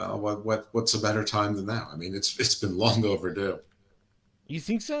 what's a better time than now? I mean, it's been long overdue. You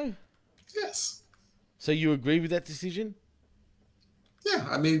think so? Yes. So you agree with that decision? Yeah,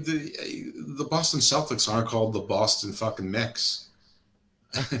 I mean the Boston Celtics aren't called the Boston fucking Knicks.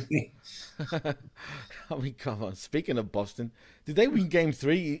 I mean, come on. Speaking of Boston, did they win Game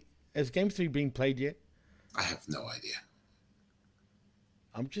 3 Has Game 3 been played yet? I have no idea.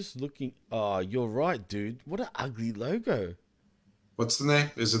 I'm just looking. Oh, you're right, dude. What an ugly logo. What's the name?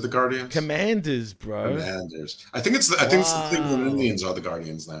 Is it the Guardians? Commanders, bro. Commanders. I think it's the Cleveland Indians are the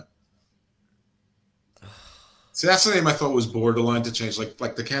Guardians now. See, that's the name I thought was borderline to change.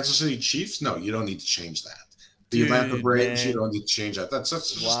 Like the Kansas City Chiefs. No, you don't need to change that. The Atlanta Braves, you don't need to change that. That's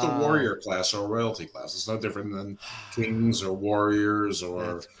just a warrior class or a royalty class. It's no different than Kings or Warriors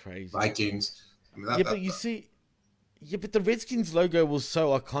or Vikings. I mean, but you see, but the Redskins logo was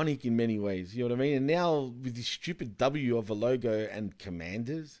so iconic in many ways. You know what I mean? And now with this stupid W of a logo and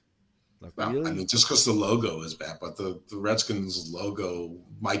Commanders, really? I mean, just because the logo is bad, but the Redskins logo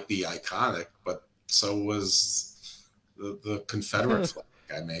might be iconic, but so was the Confederate flag.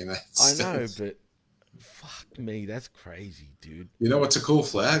 I mean, I know, but. Fuck me, that's crazy, dude. You know what's a cool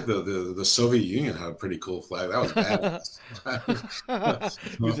flag? The Soviet Union had a pretty cool flag. That was badass.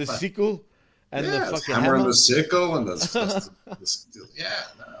 With the sickle and the fucking hammer and the sickle and that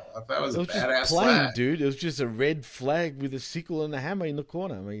was a badass flag, dude. It was just a red flag with a sickle and a hammer in the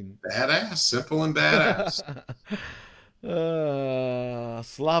corner. I mean, badass, simple and badass.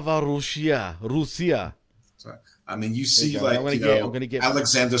 Slava Russia. I mean, you see,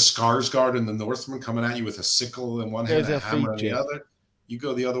 Alexander Skarsgård and the Northman coming at you with a sickle in one hand and a hammer in the other. You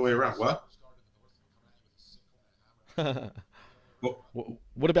go the other way around. What?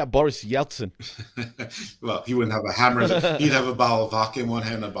 What about Boris Yeltsin? Well, he wouldn't have a hammer. He'd have a bottle of vodka in one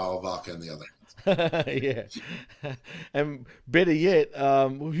hand and a bottle of vodka in the other. Yeah. And better yet,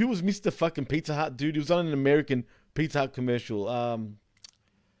 who was Mr. fucking Pizza Hut dude? He was on an American Pizza Hut commercial. Who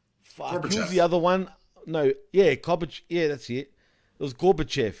was the other one? No, Gorbachev. Yeah, that's it. It was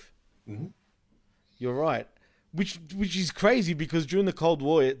Gorbachev. Mm-hmm. You're right. Which is crazy because during the Cold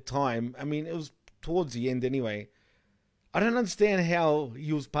War time, I mean, it was towards the end anyway. I don't understand how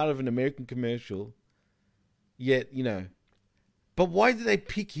he was part of an American commercial. Yet, but why did they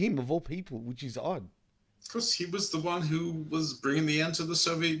pick him of all people? Which is odd. Because he was the one who was bringing the end to the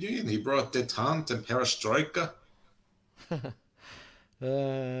Soviet Union. He brought detente and perestroika.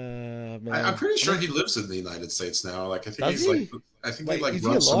 I'm pretty sure he lives in the United States now. Like I think he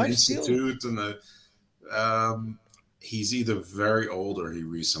runs some institute and he's either very old or he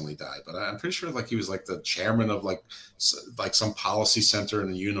recently died. But I'm pretty sure he was the chairman of some policy center in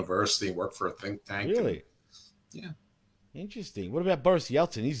a university and worked for a think tank. Really? Yeah. Interesting. What about Boris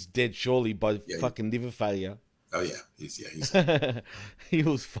Yeltsin? He's dead surely by fucking liver failure. Oh yeah, he's he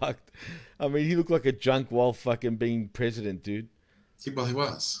was fucked. I mean, he looked like a junk while fucking being president, dude. Well, he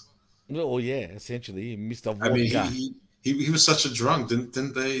was. Oh yeah, essentially, Mr. Vodka. I mean, he was such a drunk.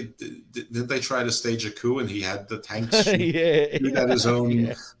 Didn't they try to stage a coup and he had the tanks shoot at his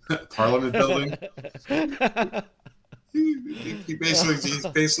own parliament building? he basically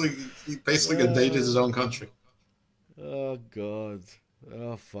invaded his own country. Oh God!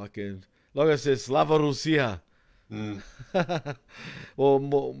 Oh fucking! Like I said, Slava Russia.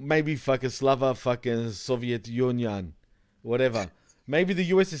 Or maybe fucking Slava fucking Soviet Union, whatever. Maybe the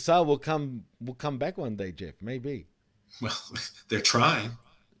USSR will come back one day, Jeff. Maybe. Well, they're trying.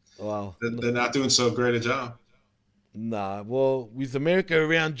 Well, they're not doing so great a job. Nah. Well, with America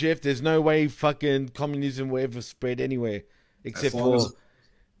around, Jeff, there's no way fucking communism will ever spread anywhere except for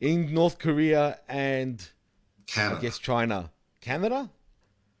in North Korea and Canada. I guess China. Canada?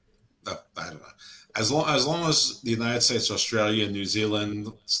 I don't know. As long as the United States, Australia, and New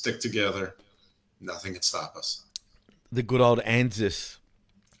Zealand stick together, nothing can stop us. The good old ANZUS.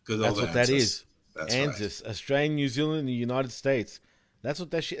 That's what that is. That's ANZUS. Right. Australia, New Zealand, and the United States. That's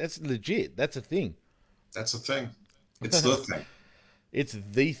what that shit. That's legit. That's a thing. That's a thing. It's the thing. It's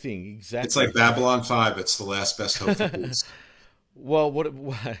the thing. Exactly. It's like Babylon 5. It's the last best hope for peace. Well, what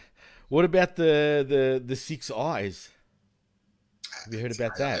about the 6 eyes? Have you heard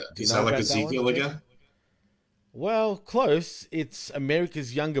about that? Is that like Ezekiel again? Well, close. It's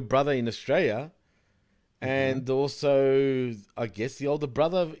America's younger brother in Australia. And also, I guess, the older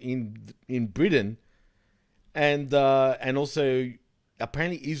brother in Britain, and also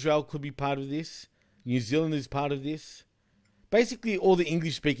apparently Israel could be part of this. New Zealand is part of this. Basically, all the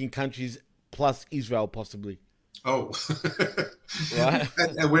English-speaking countries plus Israel, possibly. Oh, right.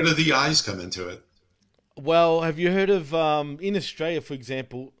 And where do the eyes come into it? Well, have you heard of in Australia, for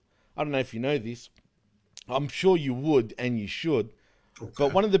example? I don't know if you know this. I'm sure you would, and you should. Okay.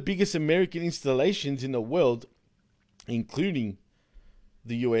 But one of the biggest American installations in the world, including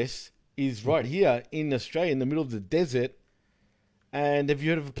the US, is right here in Australia, in the middle of the desert. And have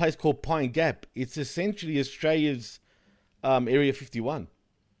you heard of a place called Pine Gap? It's essentially Australia's Area 51.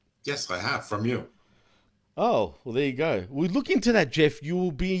 Yes, I have, from you. Oh, well, there you go. We look into that, Jeff. You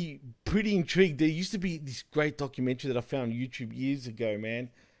will be pretty intrigued. There used to be this great documentary that I found on YouTube years ago, man.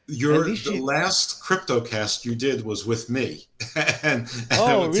 And this The shit. last CryptoCast you did was with me, and it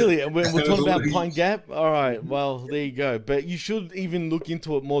Oh, was, really? We're it talking about was Pine Gap? All right. Well, there you go. But you should even look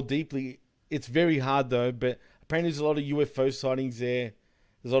into it more deeply. It's very hard, though. But apparently, there's a lot of UFO sightings there.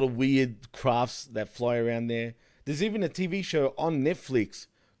 There's a lot of weird crafts that fly around there. There's even a TV show on Netflix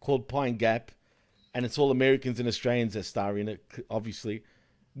called Pine Gap. And it's all Americans and Australians that star in it, obviously.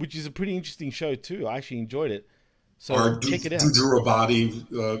 Which is a pretty interesting show, too. I actually enjoyed it. So our check it out.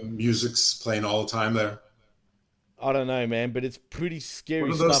 Dudurabadi music's playing all the time there. I don't know, man. But it's pretty scary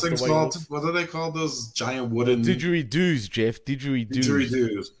What are those stuff. things called? What are they called? Those giant wooden Didgeridoos, Jeff. Didgeridoos.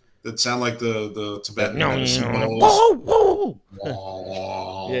 didgeridoos that sound like the Tibetan medicine bowls. Whoa,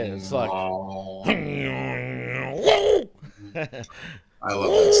 whoa. Yeah, it's like. I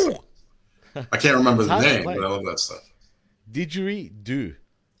love that stuff. I can't remember the hard to name, play. but I love that stuff. Didgeridoo.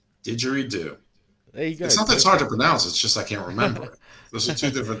 Didgeridoo. There you go. It's not that it's hard to pronounce. It's just I can't remember it. Those are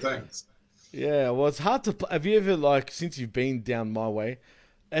two different things. Yeah, well, it's hard to. Have you ever, like, since you've been down my way,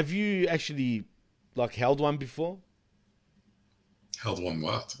 have you actually, like, held one before? Held one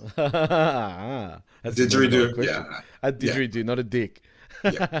what? That's Didgeridoo. question. Yeah. A didgeridoo, not a dick.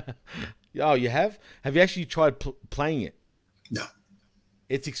 Yeah. Oh, you have? Have you actually tried playing it? No.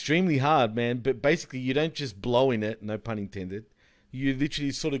 It's extremely hard, man. But basically, you don't just blow in it, no pun intended. You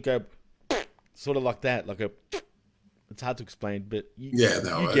literally sort of go, sort of like that, like a. It's hard to explain, but you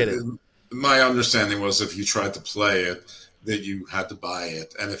get it. My understanding was if you tried to play it, that you had to buy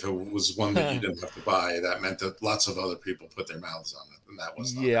it, and if it was one that you didn't have to buy, that meant that lots of other people put their mouths on it, and that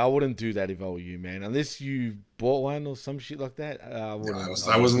was not. Yeah, I wouldn't do that if I were you, man. Unless you bought one or some shit like that. I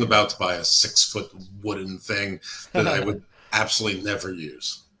wasn't about to buy a 6-foot wooden thing that I would absolutely never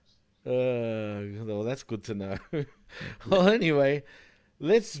use. Well, that's good to know. Well, anyway,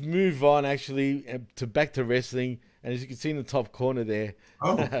 let's move on actually to back to wrestling. And as you can see in the top corner there,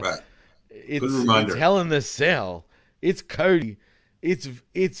 oh, right. Good reminder. It's Hell in the Cell. It's Cody. It's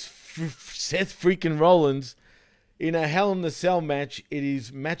Seth freaking Rollins in a Hell in the Cell match. It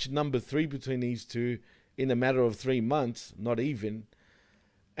is match number 3 between these two in a matter of 3 months, not even.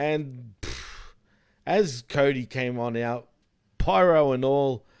 And as Cody came on out, pyro and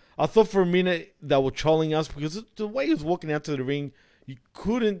all, I thought for a minute they were trolling us because the way he was walking out to the ring, you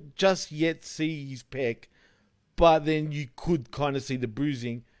couldn't just yet see his pec, but then you could kind of see the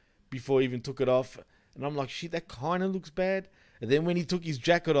bruising before he even took it off. And I'm like, shit, that kind of looks bad. And then when he took his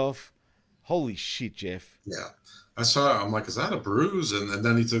jacket off, holy shit, Jeff. Yeah. I saw it. I'm like, is that a bruise? And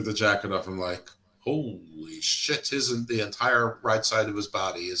then he took the jacket off. I'm like, holy shit. The entire right side of his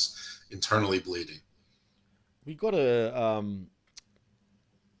body is internally bleeding. We got a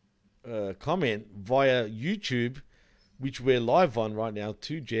comment via YouTube, which we're live on right now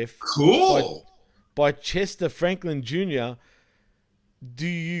too, Jeff. Cool. By Chester Franklin Jr. Do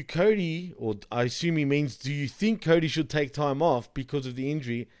you, Cody, or I assume he means, do you think Cody should take time off because of the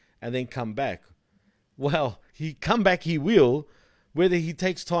injury and then come back? Well, he will. Whether he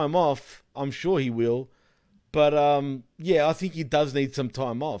takes time off, I'm sure he will. But, yeah, I think he does need some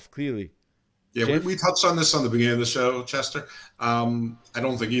time off, clearly. Yeah, we touched on this on the beginning of the show, Chester. I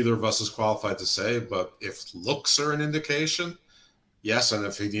don't think either of us is qualified to say, but if looks are an indication, yes, and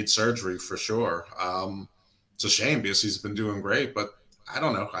if he needs surgery, for sure. It's a shame because he's been doing great, but I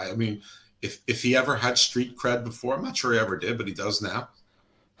don't know. I mean, if he ever had street cred before, I'm not sure he ever did, but he does now.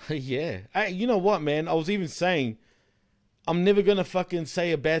 Yeah. You know what, man? I was even saying, I'm never going to fucking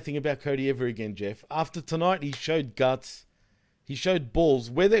say a bad thing about Cody ever again, Jeff. After tonight, he showed guts. He showed balls.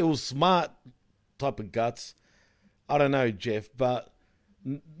 Whether it was smart type of guts, I don't know, Jeff. But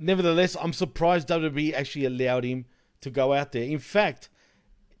nevertheless, I'm surprised WWE actually allowed him to go out there. In fact,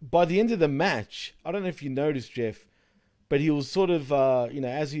 by the end of the match, I don't know if you noticed, Jeff, but he was sort of,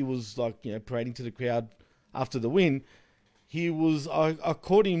 as he was parading to the crowd after the win, he was, I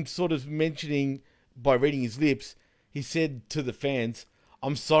caught him sort of mentioning, by reading his lips, he said to the fans,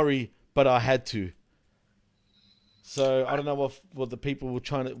 "I'm sorry, but I had to." So I don't know what the people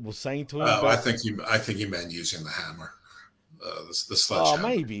were saying to him. I think he meant using the hammer, the sledgehammer.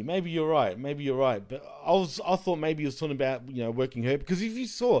 Oh, maybe you're right. But I thought maybe he was talking about working hurt, because if you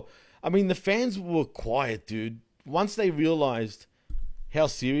saw, I mean, the fans were quiet, dude. Once they realized how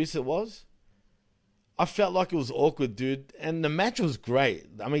serious it was, I felt like it was awkward, dude. And the match was great.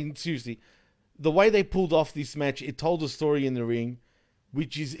 I mean, seriously, the way they pulled off this match, it told a story in the ring,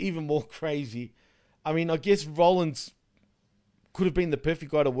 which is even more crazy. I mean, I guess Rollins could have been the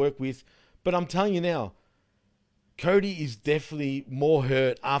perfect guy to work with, but I'm telling you now, Cody is definitely more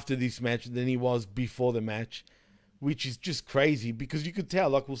hurt after this match than he was before the match, which is just crazy because you could tell,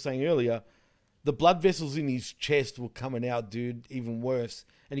 like we were saying earlier, the blood vessels in his chest were coming out, dude, even worse.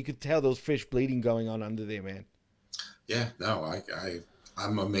 And you could tell there was fresh bleeding going on under there, man. Yeah, no,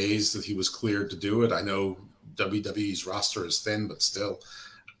 I'm amazed that he was cleared to do it. I know WWE's roster is thin, but still,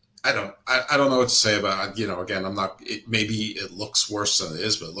 I don't know what to say about it. Again, I'm not. Maybe it looks worse than it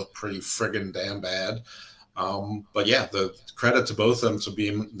is, but it looked pretty friggin' damn bad. But yeah, the credit to both of them to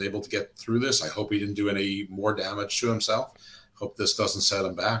being able to get through this. I hope he didn't do any more damage to himself. Hope this doesn't set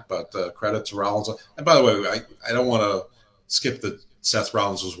him back. But credit to Rollins. And by the way, I don't want to skip that Seth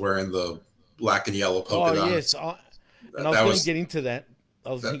Rollins was wearing the black and yellow polka dots. Oh yes, and I was going to get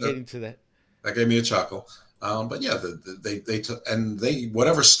into that. That gave me a chuckle. But yeah, they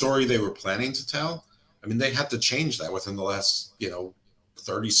whatever story they were planning to tell. I mean, they had to change that within the last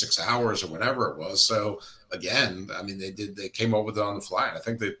 36 hours or whatever it was. So again, I mean, they came up with it on the fly. And I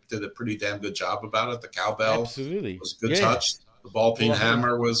think they did a pretty damn good job about it. The cowbell absolutely was a good touch. The ball peen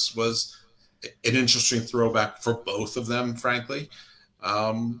hammer was an interesting throwback for both of them, frankly.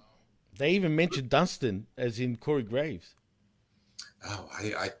 They even mentioned Dunstan as in Corey Graves. Oh,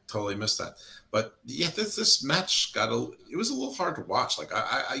 I totally missed that. But yeah, this match it was a little hard to watch. Like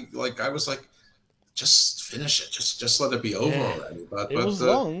I was like, just finish it. Just let it be over already. But it was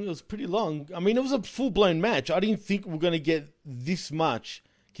long. It was pretty long. I mean, it was a full blown match. I didn't think we were going to get this much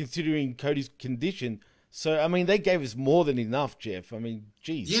considering Cody's condition. So I mean, they gave us more than enough, Jeff. I mean,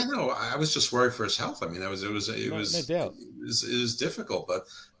 geez. Yeah, no, I was just worried for his health. I mean, it was no doubt. It was difficult, but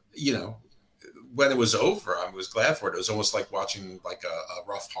when it was over, I was glad for it. It was almost like watching like a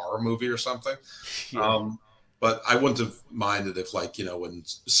rough horror movie or something. Yeah. But I wouldn't have minded if, when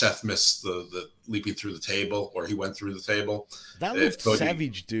Seth missed the leaping through the table, or he went through the table. That looked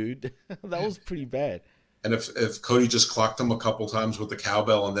savage, dude. That was pretty bad. And if Cody just clocked him a couple times with the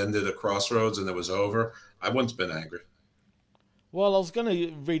cowbell and then did a crossroads and it was over, I wouldn't have been angry. Well, I was going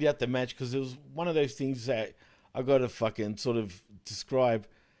to read out the match because it was one of those things that I got to fucking sort of describe.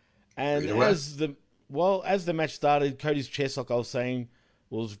 And as the match started, Cody's chest, like I was saying,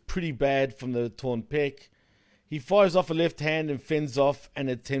 was pretty bad from the torn pec. He fires off a left hand and fends off an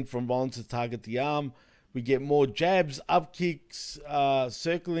attempt from Rollins to target the arm. We get more jabs, up kicks,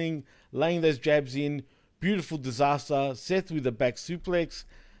 circling, laying those jabs in. Beautiful disaster. Seth with a back suplex,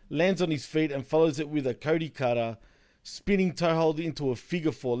 lands on his feet and follows it with a Cody cutter, spinning toe hold into a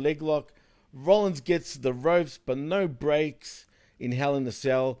figure 4 leg lock. Rollins gets the ropes, but no breaks in Hell in a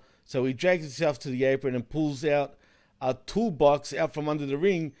Cell. So he drags himself to the apron and pulls out a toolbox out from under the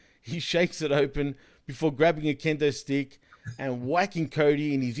ring. He shakes it open before grabbing a kendo stick and whacking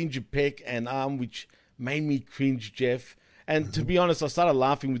Cody in his injured pec and arm, which made me cringe, Jeff. And to be honest, I started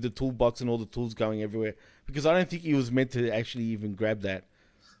laughing with the toolbox and all the tools going everywhere because I don't think he was meant to actually even grab that.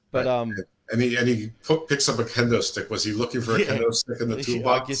 But and he picks up a kendo stick. Was he looking for a kendo stick in the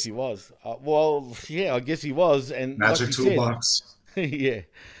toolbox? I guess he was. I guess he was. And magic like toolbox. Yeah.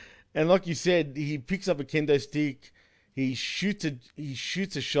 And like you said, he picks up a kendo stick. He shoots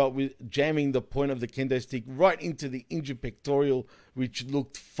a shot with jamming the point of the kendo stick right into the injured pectoral, which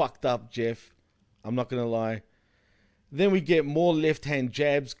looked fucked up, Jeff. I'm not going to lie. Then we get more left-hand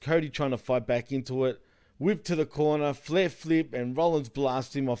jabs. Cody trying to fight back into it. Whip to the corner, flare flip, and Rollins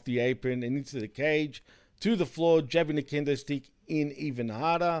blasts him off the apron and into the cage. To the floor, jabbing the kendo stick in even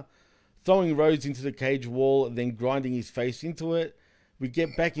harder. Throwing Rhodes into the cage wall, then grinding his face into it. We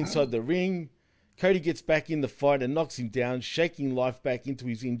get back inside the ring. Cody gets back in the fight and knocks him down, shaking life back into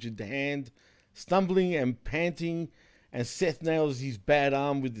his injured hand. Stumbling and panting, and Seth nails his bad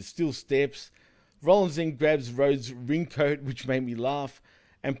arm with the steel steps. Rollins then grabs Rhodes' ring coat, which made me laugh,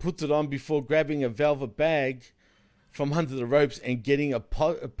 and puts it on before grabbing a velvet bag from under the ropes and getting a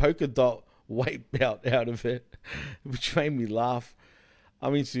polka dot weight belt out of it, which made me laugh. I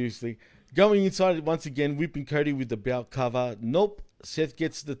mean, seriously. Going inside once again, whipping Cody with the belt cover. Nope. Seth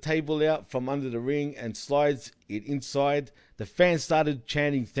gets the table out from under the ring and slides it inside. The fans started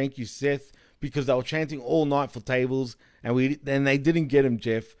chanting, "Thank you, Seth," because they were chanting all night for tables, and they didn't get him,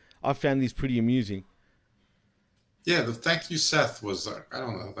 Jeff. I found this pretty amusing. Yeah, the "Thank you, Seth" was, I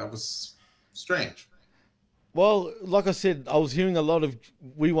don't know, that was strange. Well, like I said, I was hearing a lot of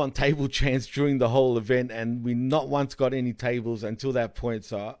 "We want table" chants during the whole event, and we not once got any tables until that point,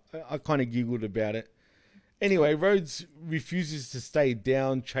 so I kind of giggled about it. Anyway, Rhodes refuses to stay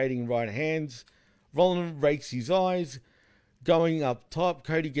down, trading right hands. Rollins rakes his eyes. Going up top,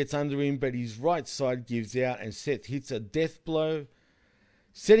 Cody gets under him, but his right side gives out and Seth hits a death blow.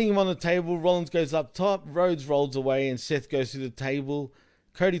 Setting him on the table, Rollins goes up top. Rhodes rolls away and Seth goes to the table.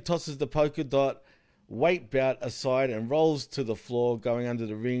 Cody tosses the polka dot weight belt aside and rolls to the floor, going under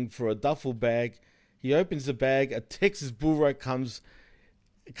the ring for a duffel bag. He opens the bag. A Texas bull rope comes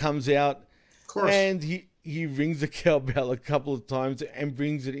out, Of course. and he rings the cowbell a couple of times and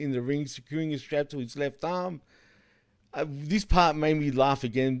brings it in the ring, securing a strap to his left arm. This part made me laugh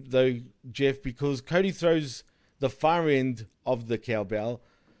again, though, Jeff, because Cody throws the far end of the cowbell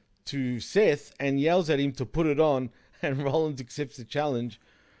to Seth and yells at him to put it on, and Rollins accepts the challenge.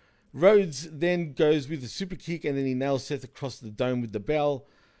 Rhodes then goes with a super kick, and then he nails Seth across the dome with the bell.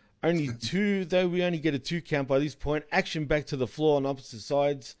 Only two, though we only get a 2 count by this point. Action back to the floor on opposite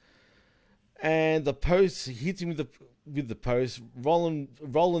sides. And the post hits him with the post.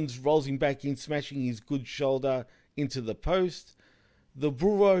 Rollins rolls him back in, smashing his good shoulder into the post. The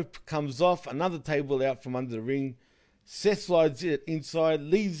bull rope comes off, another table out from under the ring. Seth slides it inside,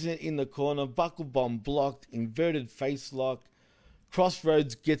 leaves it in the corner, buckle bomb blocked, inverted face lock.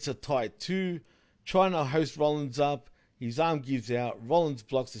 Crossroads gets a tight 2, trying to hoist Rollins up. His arm gives out. Rollins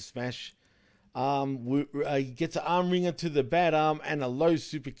blocks the smash. He gets an arm wringer to the bad arm and a low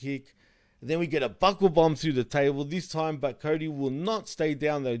super kick. Then we get a buckle bomb through the table this time, but Cody will not stay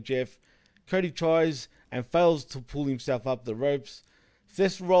down though, Jeff. Cody tries and fails to pull himself up the ropes.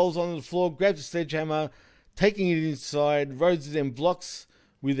 Seth rolls on the floor, grabs a sledgehammer, taking it inside. Rhodes then blocks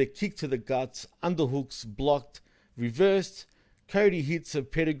with a kick to the guts. Underhooks blocked, reversed. Cody hits a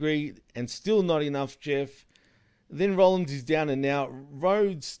pedigree and still not enough, Jeff. Then Rollins is down and out.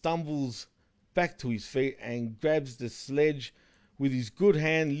 Rhodes stumbles back to his feet and grabs the sledge with his good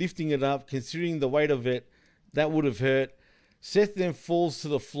hand, lifting it up. Considering the weight of it, that would have hurt. Seth then falls to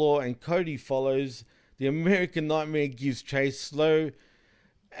the floor and Cody follows. The American Nightmare gives chase, slow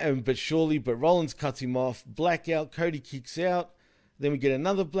but surely, but Rollins cuts him off. Blackout, Cody kicks out. Then we get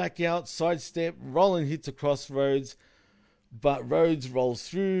another blackout, sidestep. Rollins hits a Crossroads, but Rhodes rolls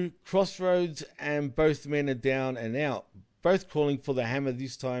through. Crossroads, and both men are down and out. Both crawling for the hammer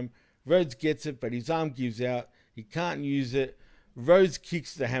this time. Rhodes gets it, but his arm gives out. He can't use it. Rhodes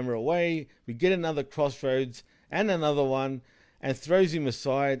kicks the hammer away. We get another Crossroads and another one, and throws him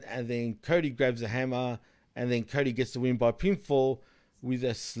aside, and then Cody grabs the hammer, and then Cody gets the win by pinfall with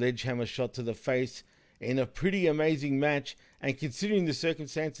a sledgehammer shot to the face in a pretty amazing match. And considering the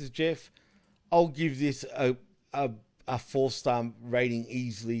circumstances, Jeff, I'll give this a 4-star rating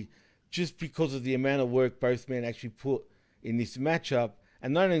easily, just because of the amount of work both men actually put in this matchup.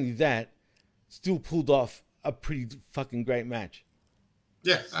 And not only that, still pulled off a pretty fucking great match.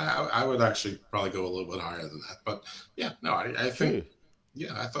 Yeah, I would actually probably go a little bit higher than that, but yeah, no, I think,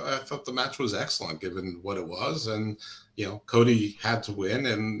 yeah, I thought the match was excellent given what it was, and you know, Cody had to win,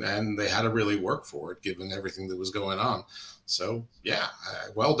 and they had to really work for it given everything that was going on. So yeah,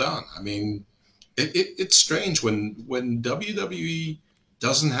 well done. I mean, it's strange when WWE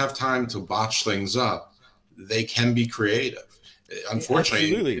doesn't have time to botch things up, they can be creative.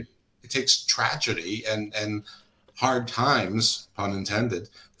 Unfortunately, it takes tragedy and hard times, pun intended,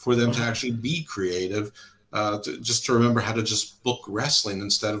 for them to actually be creative, just to remember how to just book wrestling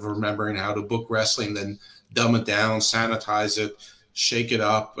instead of remembering how to book wrestling, then dumb it down, sanitize it, shake it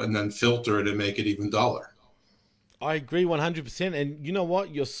up, and then filter it and make it even duller. I agree 100%. And you know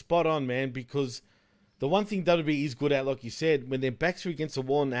what? You're spot on, man, because the one thing WWE is good at, like you said, when their backs are against the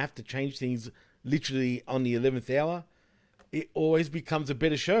wall and they have to change things literally on the 11th hour, it always becomes a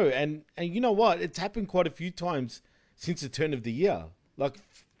better show. And you know what? It's happened quite a few times since the turn of the year. Like,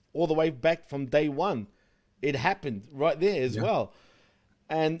 all the way back from day one. It happened right there as well.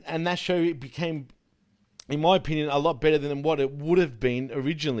 And that show, it became, in my opinion, a lot better than what it would have been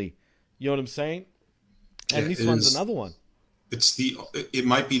originally. You know what I'm saying? And this one's another one. It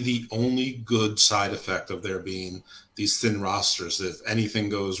might be the only good side effect of there being these thin rosters. If anything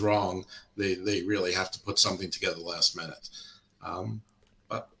goes wrong, they really have to put something together last minute.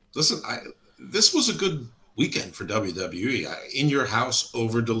 But listen, this was a good weekend for WWE. In Your House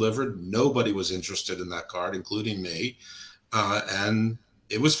over-delivered. Nobody was interested in that card, including me. And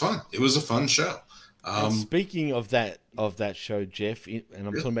it was fun. It was a fun show. And speaking of that show, Jeff, and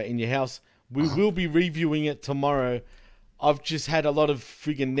I'm talking about In Your House, we will be reviewing it tomorrow. I've just had a lot of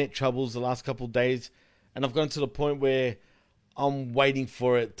friggin' net troubles the last couple of days, and I've gotten to the point where I'm waiting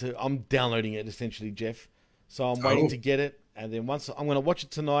for it I'm downloading it essentially, Jeff. So I'm waiting to get it, and then once I'm going to watch it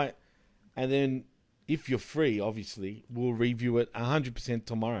tonight, and then if you're free, obviously, we'll review it 100%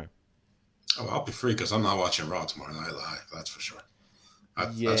 tomorrow. Oh, I'll be free because I'm not watching Raw tomorrow night live. That's for sure.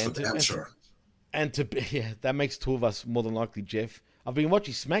 That's for damn sure. And that makes two of us more than likely, Jeff. I've been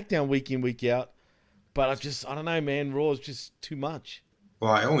watching SmackDown week in, week out, but I don't know, man. Raw is just too much.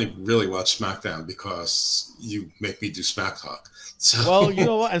 Well, I only really watch SmackDown because you make me do Smack Talk. So Well, you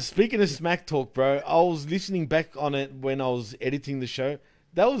know what? And speaking of Smack Talk, bro, I was listening back on it when I was editing the show.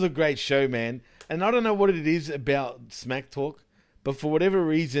 That was a great show, man. And I don't know what it is about Smack Talk, but for whatever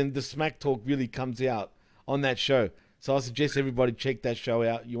reason, the Smack Talk really comes out on that show. So I suggest everybody check that show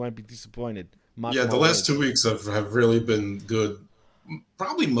out. You won't be disappointed. Mark yeah, my the last words. 2 weeks have really been good.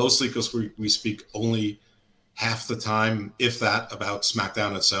 Probably mostly because we speak only half the time, if that, about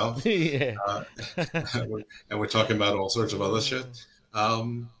SmackDown itself. Yeah. And we're talking about all sorts of other shit.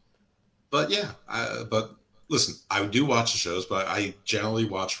 But yeah, but listen, I do watch the shows, but I generally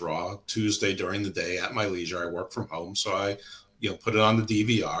watch Raw Tuesday during the day at my leisure. I work from home, so I, put it on the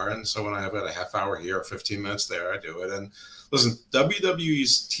DVR. And so when I have a half hour here or 15 minutes there, I do it. And listen,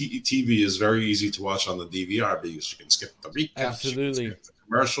 WWE's TV is very easy to watch on the DVR because you can skip the recaps, Absolutely. you can skip the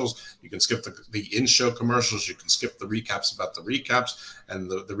commercials, you can skip the in-show commercials, you can skip the recaps about the recaps, and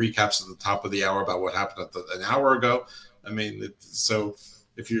the recaps at the top of the hour about what happened an hour ago. I mean, so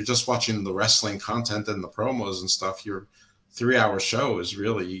if you're just watching the wrestling content and the promos and stuff, your 3-hour show is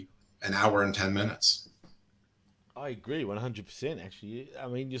really an hour and 10 minutes. I agree 100%, actually. I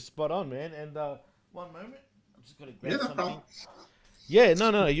mean, you're spot on, man. And one moment. I'm just going to grab Yeah, no something. problem. Yeah,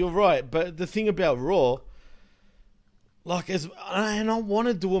 no, you're right. But the thing about Raw, and I want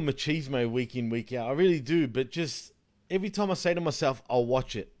to do a machismo week in, week out. I really do. But just every time I say to myself, I'll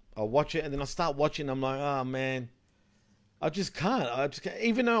watch it. And then I start watching. I'm like, oh, man. I just can't.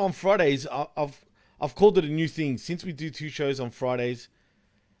 Even though on Fridays, I've called it a new thing. Since we do 2 shows on Fridays,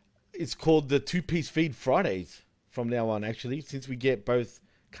 it's called the 2-piece feed Fridays from now on, actually, since we get both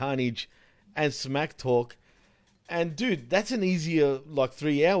Carnage and Smack Talk. And, dude, that's an easier,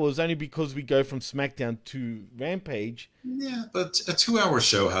 3 hours, only because we go from SmackDown to Rampage. Yeah, but a 2-hour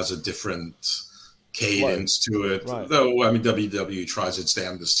show has a different cadence to it. Right. Though, I mean, WWE tries its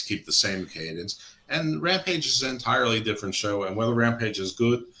damnedest to keep the same cadence. And Rampage is an entirely different show. And whether Rampage is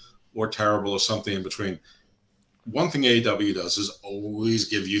good or terrible or something in between, one thing AEW does is always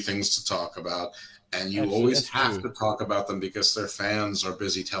give you things to talk about. And you always have to talk about them because their fans are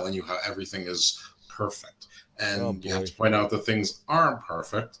busy telling you how everything is perfect. And you have to point out that things aren't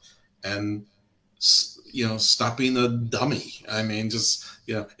perfect. And, stop being a dummy. I mean, just,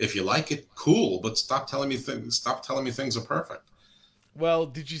 if you like it, cool. But stop telling me things are perfect. Well,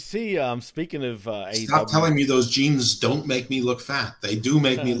 did you see, speaking of AEW... Stop telling me those jeans don't make me look fat. They do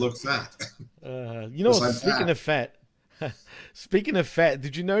make me look fat. Speaking of fat,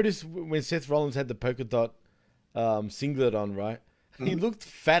 did you notice when Seth Rollins had the polka dot singlet on, right? Mm-hmm. He looked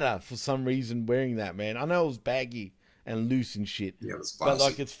fatter for some reason wearing that, man. I know it was baggy and loose and shit. Yeah, it was but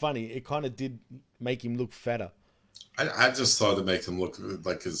bossy. it's funny. It kind of did make him look fatter. I just thought it make him look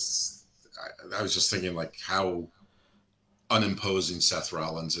like his... I was just thinking how unimposing Seth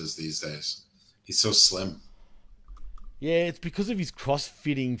Rollins is these days. He's so slim. Yeah, it's because of his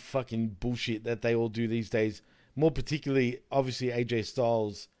cross-fitting fucking bullshit that they all do these days. More particularly, obviously, AJ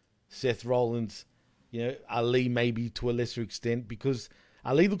Styles, Seth Rollins, Ali maybe to a lesser extent, because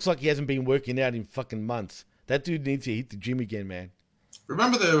Ali looks like he hasn't been working out in fucking months. That dude needs to hit the gym again, man.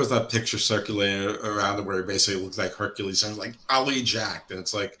 Remember there was that picture circulating around where he basically looked like Hercules and it was like Ali jacked, and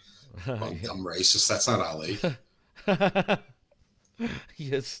it's like, well, I'm racist. That's not Ali.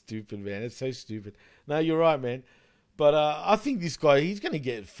 Yeah, stupid, man. It's so stupid. No, you're right, man. But I think this guy, he's going to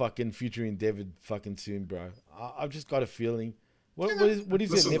get fucking future endeavored fucking soon, bro. I've just got a feeling. What is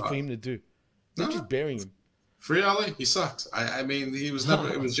there left for him to do? They're just burying him. Free Ali, he sucks. I mean, he was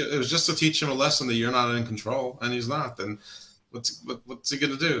never. It was just to teach him a lesson that you're not in control, and he's not. And what's he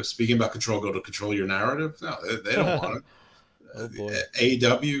going to do? Speaking about control, go to control your narrative? No, they don't want it. Oh boy.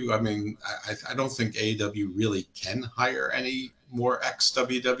 AEW. I mean, I don't think AEW really can hire any more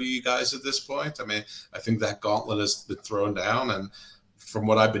ex-WWE guys at this point. I mean, I think that gauntlet has been thrown down, and from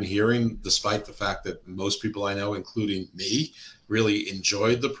what I've been hearing, despite the fact that most people I know, including me, really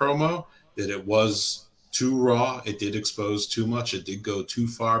enjoyed the promo, that it was too raw. It did expose too much. It did go too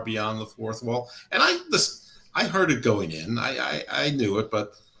far beyond the fourth wall. And I heard it going in. I knew it,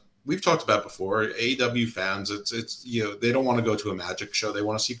 but we've talked about before. AEW fans, it's they don't want to go to a magic show. They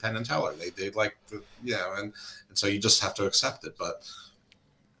want to see Penn and Teller. They like and so you just have to accept it. But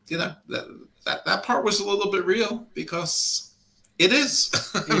that part was a little bit real because it is.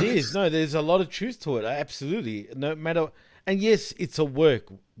 It is. No, there's a lot of truth to it. Absolutely. No matter. And yes, it's a work.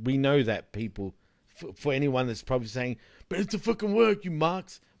 We know that, people. For anyone that's probably saying, but it's a fucking work, you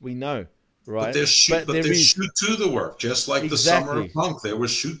marks. We know, right? But there's shoot to the work, just like the Summer of Punk. There was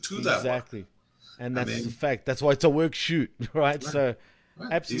shoot to that work. Exactly. And that's the fact. That's why it's a work shoot, right? So,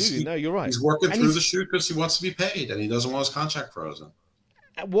 absolutely. No, you're right. He's working through the shoot because he wants to be paid and he doesn't want his contract frozen.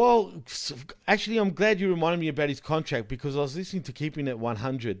 Well, actually, I'm glad you reminded me about his contract because I was listening to Keeping It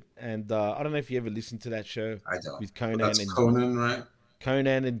 100, and I don't know if you ever listened to that show I don't. with But that's Conan, right?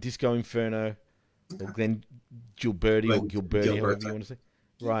 And Disco Inferno, or Glenn Gilberti or Gilberti, however you want to say.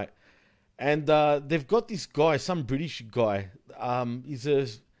 Right. And they've got this guy, some British guy. He's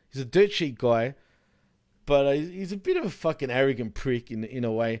a dirt sheet guy, but he's a bit of a fucking arrogant prick in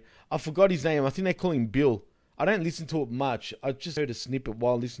a way. I forgot his name. I think they call him Bill. I don't listen to it much. I just heard a snippet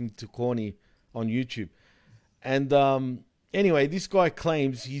while listening to Corny on YouTube. And anyway, this guy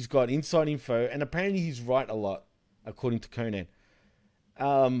claims he's got inside info, and apparently he's right a lot, according to Conan.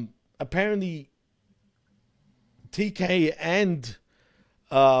 Apparently, TK and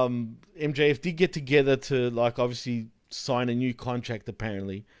MJF did get together to, like, obviously sign a new contract,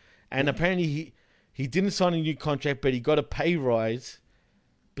 apparently. And apparently he didn't sign a new contract, but he got a pay rise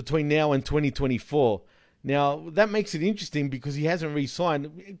between now and 2024. Now, that makes it interesting because he hasn't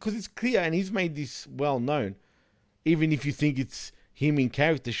re-signed, because it's clear, and he's made this well known, even if you think it's him in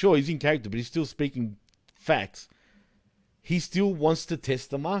character. Sure, he's in character, but he's still speaking facts. He still wants to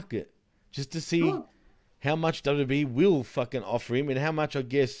test the market just to see how much WWE will fucking offer him and how much, I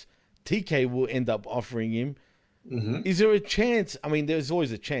guess, TK will end up offering him. Mm-hmm. Is there a chance? I mean, there's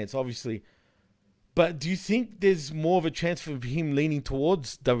always a chance, obviously. But do you think there's more of a chance for him leaning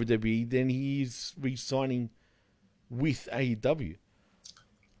towards WWE than he is re-signing with AEW?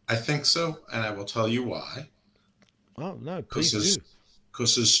 I think so, and I will tell you why. Oh, no, please do.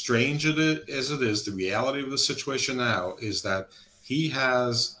 Because as strange as it is, the reality of the situation now is that he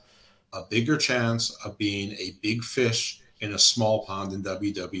has a bigger chance of being a big fish in a small pond in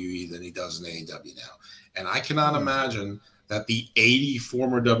WWE than he does in AEW now. And I cannot imagine that the 80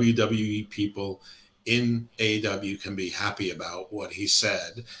 former WWE people in AEW can be happy about what he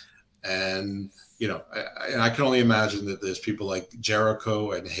said. And, you know, I can only imagine that there's people like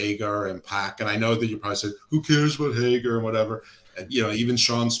Jericho and Hager and Pac. And I know that you probably said, who cares about Hager and whatever. And, you know, even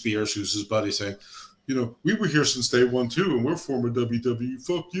Sean Spears, who's his buddy, saying, you know, we were here since day one, too, and we're former WWE.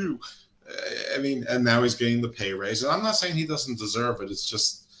 Fuck you. I mean, and now he's getting the pay raise. And I'm not saying he doesn't deserve it. It's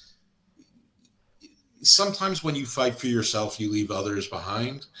just sometimes when you fight for yourself, you leave others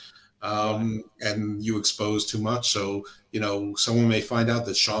behind. And you expose too much. So, you know, someone may find out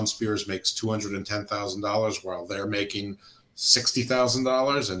that Sean Spears makes $210,000 while they're making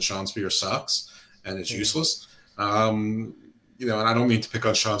 $60,000 and Sean Spears sucks and it's useless. You know, and I don't mean to pick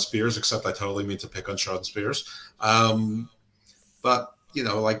on Sean Spears, except I totally mean to pick on Sean Spears. But, you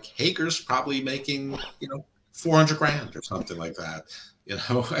know, like Hager's probably making, you know, $400,000 or something like that. You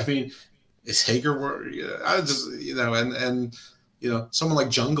know, I mean, is Hager, I just, you know, and, you know, someone like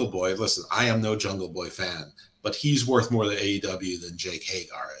Jungle Boy, listen, I am no Jungle Boy fan, but he's worth more to AEW than Jake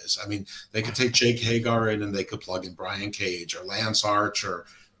Hagar is. I mean, they could take Jake Hagar in and they could plug in Brian Cage or Lance Arch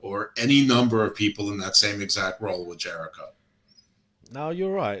or any number of people in that same exact role with Jericho. No,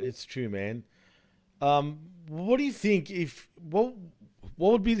 you're right. It's true, man. What do you think what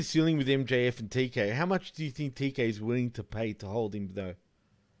would be the ceiling with MJF and TK? How much do you think TK is willing to pay to hold him, though?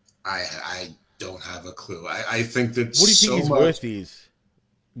 I don't have a clue. I think that. What do you think his worth is?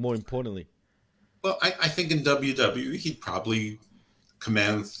 More importantly, well, I think in WWE he'd probably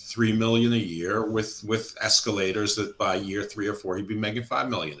command $3 million a year with escalators that by year 3 or 4 he'd be making $5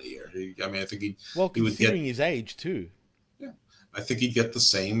 million a year. I mean, I think he would get his age too. Yeah, I think he'd get the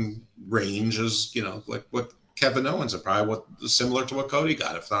same range as, you know, like what Kevin Owens and probably similar to what Cody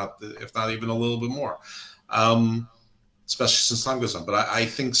got, if not even a little bit more. Especially since time goes on. But I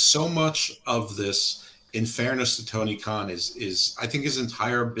think so much of this, in fairness to Tony Khan, is I think his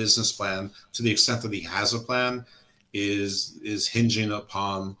entire business plan, to the extent that he has a plan, is hinging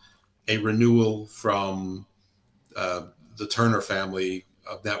upon a renewal from the Turner family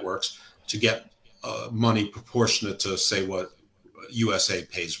of networks to get money proportionate to, say, what USA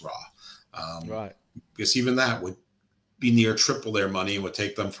pays Raw. Right. Because even that would be near triple their money and would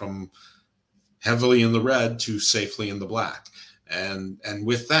take them from heavily in the red to safely in the black. And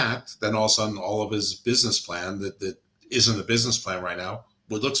with that, then all of a sudden, all of his business plan that isn't a business plan right now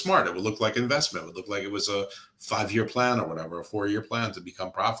would look smart. It would look like investment. It would look like it was a 5-year plan or whatever, a 4-year plan to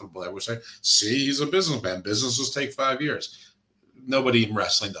become profitable. I would say, see, he's a businessman. Businesses take 5 years. Nobody in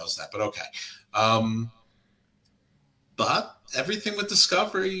wrestling does that, but okay. But everything with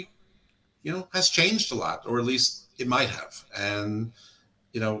Discovery, you know, has changed a lot, or at least it might have. And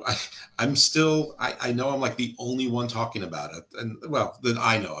you know, I'm still, I know I'm like the only one talking about it, and well, that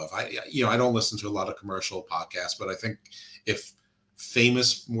I know of. I don't listen to a lot of commercial podcasts, but I think if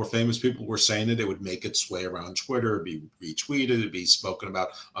more famous people were saying it would make its way around Twitter, it'd be retweeted, it'd be spoken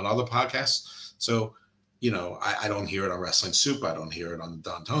about on other podcasts. So I don't hear it on Wrestling Soup. I don't hear it on the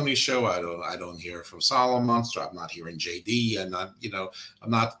Don Tony show. I don't hear it from Solomon Monster. I'm not hearing JD. I'm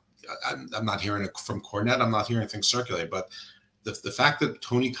not hearing it from Cornette. I'm not hearing anything circulate. But the fact that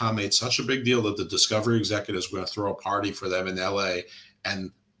Tony Khan made such a big deal that the Discovery executives were going to throw a party for them in LA,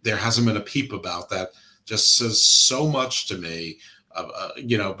 and there hasn't been a peep about that, just says so much to me.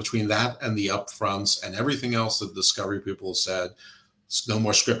 Between that and the upfronts and everything else that Discovery people said, no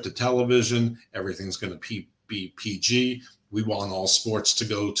more scripted television. Everything's going to be PG. We want all sports to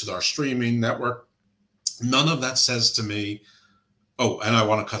go to our streaming network. None of that says to me, oh, and I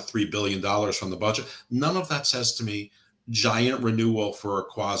want to cut $3 billion from the budget. None of that says to me, giant renewal for a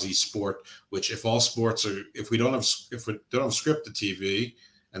quasi sport, which if we don't have scripted TV,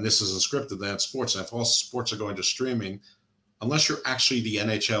 and this isn't scripted, then it's sports. And if all sports are going to streaming, unless you're actually the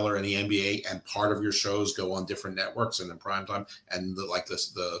NHL or the NBA and part of your shows go on different networks and in primetime, and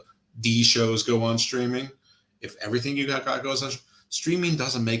the D shows go on streaming, if everything you got goes on streaming,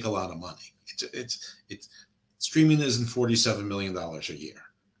 doesn't make a lot of money. It's streaming isn't $47 million a year.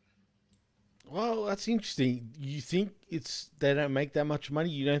 Well, that's interesting. You think they don't make that much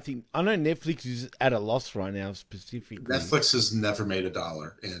money? You don't think? I know Netflix is at a loss right now specifically. Netflix has never made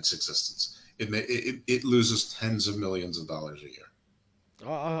 $1 in its existence. It loses tens of millions of dollars a year.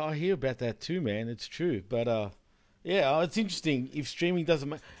 I hear about that too, man. It's true, but yeah, it's interesting if streaming doesn't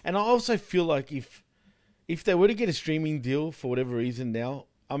make. And I also feel like if they were to get a streaming deal for whatever reason now,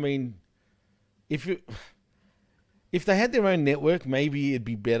 I mean, if they had their own network, maybe it'd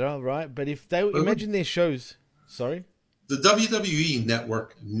be better, right? But if they imagine their shows, sorry, the WWE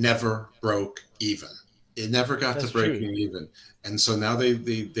network never broke even. It never got to breaking even. And so now they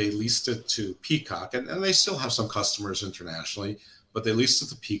leased it to Peacock, and they still have some customers internationally, but they leased it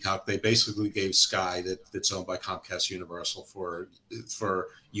to Peacock. They basically gave Sky, that's owned by Comcast Universal, for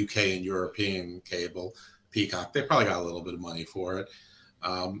UK and European cable, Peacock. They probably got a little bit of money for it.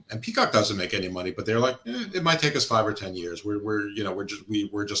 And Peacock doesn't make any money, but they're like, it might take us 5 or 10 years.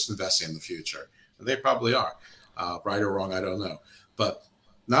 We're just investing in the future. And they probably are, right or wrong, I don't know. But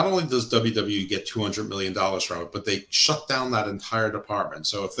not only does WWE get $200 million from it, but they shut down that entire department.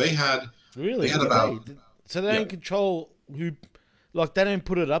 So if they had so they don't control who, like they don't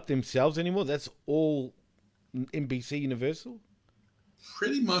put it up themselves anymore. That's all NBC Universal.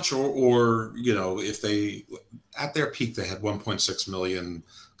 Pretty much, or if they at their peak they had 1.6 million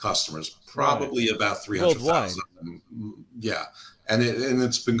customers, probably about 300,000. Yeah, and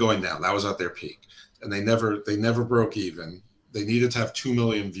it's been going down. That was at their peak, and they never broke even. They needed to have 2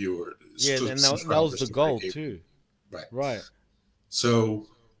 million viewers. Yeah, and that was the goal too. Right. So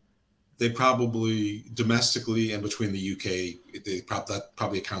they probably domestically and between the UK, that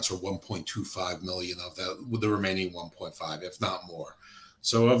probably accounts for 1.25 million of that, with the remaining 1.5, if not more.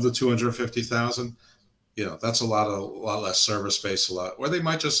 So of the 250,000, that's a lot less server space, or they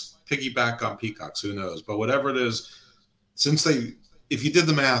might just piggyback on Peacocks. Who knows? But whatever it is, if you did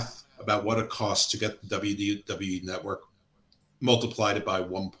the math about what it costs to get the WWE network, multiplied it by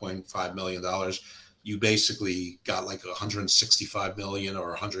 $1.5 million, you basically got like 165 million or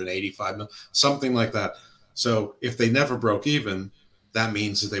 185 million, something like that. So if they never broke even, that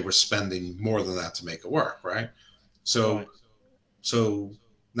means that they were spending more than that to make it work, right? So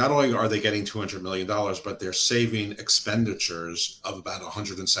not only are they getting $200 million, but they're saving expenditures of about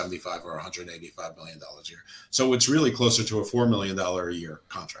 $175 or $185 million a year. So it's really closer to a $4 million a year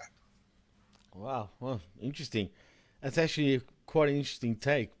contract. Wow. Well, interesting. That's actually quite an interesting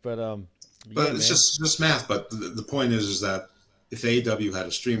take, but it's just math. But the point is that if AEW had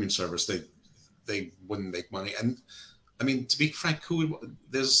a streaming service, they wouldn't make money. And I mean, to be frank,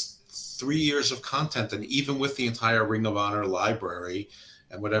 there's 3 years of content, and even with the entire Ring of Honor library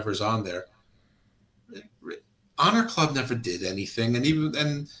and whatever's on there, Honor Club never did anything,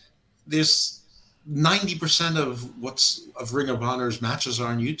 and there's 90% of Ring of Honor's matches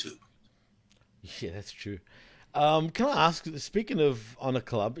are on YouTube. Yeah, that's true. Can I ask, speaking of Honor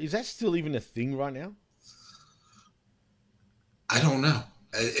Club, is that still even a thing right now? I don't know.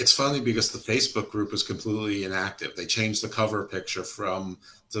 It's funny because the Facebook group is completely inactive. They changed the cover picture to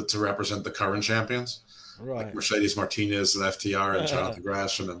represent the current champions, right? Like Mercedes Martinez and FTR and Jonathan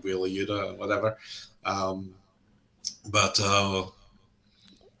Gresham and Wheeler Yuta and whatever. But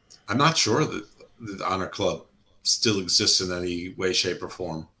I'm not sure that the Honor Club still exists in any way, shape, or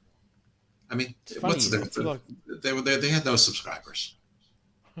form. I mean, what's the difference? They had no subscribers.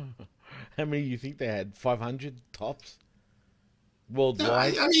 How many do you think they had? 500 tops?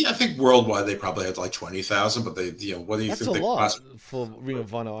 Worldwide? No, I think worldwide they probably had like 20,000, but what do you think? That's a lot for Ring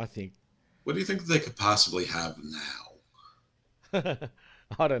of Honor, I think. What do you think they could possibly have now?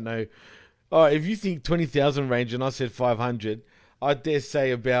 I don't know. All right, if you think 20,000 range and I said 500, I dare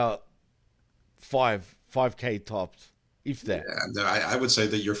say about 5K tops, if that. Yeah, no, I would say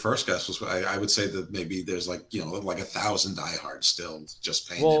that your first guess was. I would say that maybe there's like 1,000 diehards still just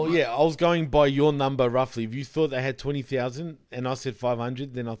paying. Well, yeah, I was going by your number roughly. If you thought they had 20,000 and I said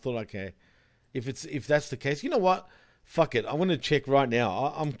 500, then I thought, okay, if that's the case, you know what? Fuck it. I want to check right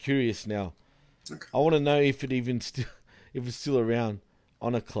now. I'm curious now. Okay. I want to know if if it's still around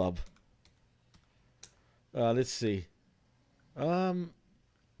on a club. Let's see. Nah,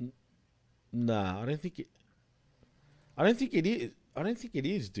 I don't think it. I don't think it is. I don't think it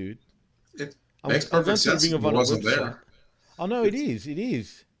is, dude. It makes perfect sense. It wasn't there. Oh no, it is. It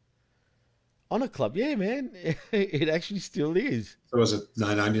is. On a club, yeah, man. It actually still is. So was it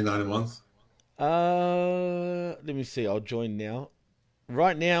 $9.99 a month? Let me see. I'll join now.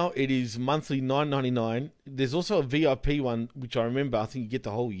 Right now, it is monthly $9.99. There's also a VIP one, which I remember. I think you get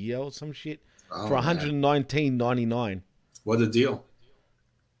the whole year or some shit for $119.99. What a deal!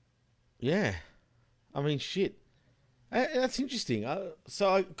 Yeah, I mean, shit. That's interesting.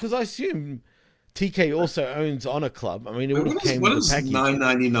 Because I assume TK also owns Honor Club. I mean, it would have came with a package. What is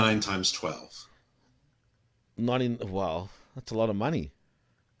 $9.99 times 12? Wow, that's a lot of money.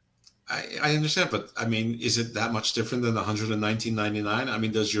 I understand, but I mean, is it that much different than $119.99? I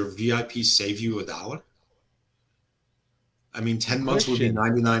mean, does your VIP save you $1? I mean, 10 months would be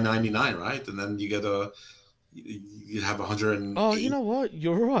 $99.99, right? And then you have 108. Oh, you know what?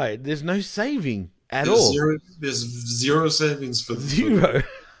 You're right. There's no saving at all. There's zero savings for zero.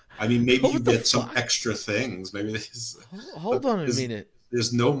 I mean, maybe you get some extra things. Maybe hold on a minute.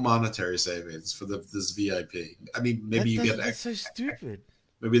 There's no monetary savings for this VIP. I mean, maybe that's so stupid.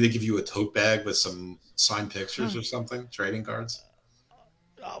 Maybe they give you a tote bag with some signed pictures or something, trading cards.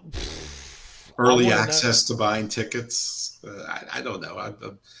 Early access to buying tickets. I don't know.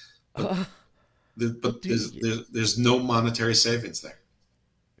 But there's no monetary savings there.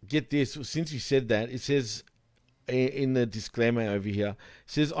 Get this. Since you said that, it says in the disclaimer over here, it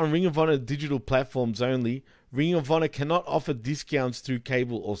says on Ring of Honor digital platforms only, Ring of Honor cannot offer discounts through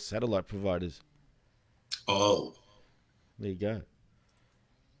cable or satellite providers. Oh. There you go.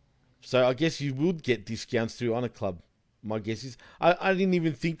 So I guess you would get discounts through Honor Club. My guess is I didn't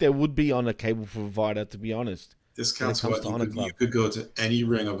even think there would be on a cable provider, to be honest. Discounts what you could go to any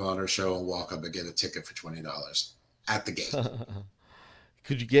Ring of Honor show and walk up and get a ticket for $20 at the gate.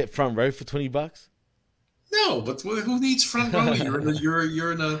 Could you get front row for $20? No, but who needs front row?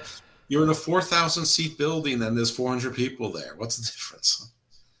 You're in a 4,000 seat building and there's 400 people there. What's the difference?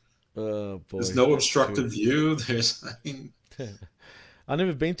 Oh boy, there's no obstructed view. I've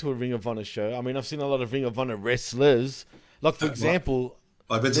never been to a Ring of Honor show. I mean, I've seen a lot of Ring of Honor wrestlers. Like, for example...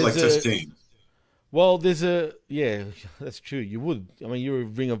 I've been to like 15. Well, yeah, that's true. You would. I mean, you're a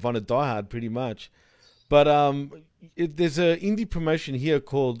Ring of Honor diehard pretty much. But there's an indie promotion here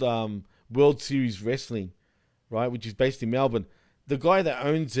called World Series Wrestling, right, which is based in Melbourne. The guy that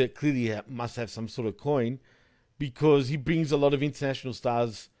owns it clearly must have some sort of coin because he brings a lot of international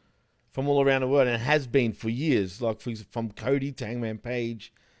stars from all around the world, and has been for years, like from Cody to Hangman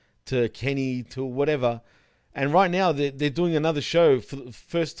Page to Kenny to whatever. And right now they're doing another show for the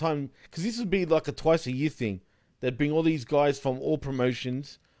first time, because this would be like a twice a year thing. They'd bring all these guys from all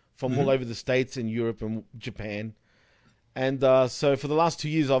promotions from all over the States and Europe and Japan. And so for the last 2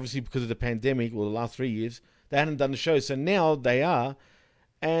 years, obviously because of the pandemic, or the last 3 years, they hadn't done the show. So now they are,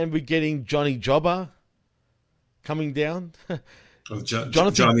 and we're getting Johnny Jobber coming down.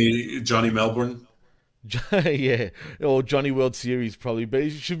 Johnny Melbourne. Yeah, or Johnny World Series probably, but it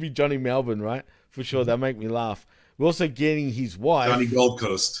should be Johnny Melbourne, right? For sure, that make me laugh. We're also getting his wife, Johnny Gold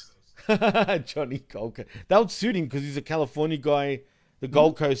Coast. Johnny Gold Coast. That would suit him because he's a California guy. The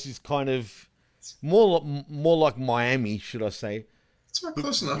Gold Coast is kind of more like Miami, should I say? It's not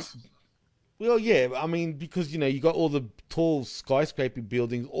close enough. Well, yeah, I mean, because you got all the tall skyscraper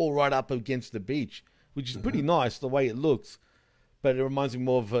buildings all right up against the beach, which is pretty nice the way it looks. But it reminds me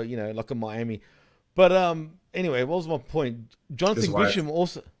more of like a Miami. But anyway, what was my point? Jonathan Grisham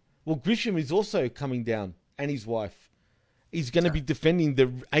also. Well, Grisham is also coming down, and his wife. He's going to be defending the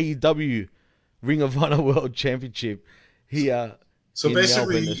AEW Ring of Honor World Championship here. So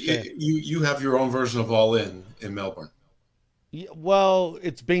basically, you have your own version of All In Melbourne. Yeah, well,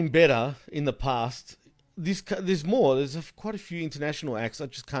 it's been better in the past. There's more. There's quite a few international acts. I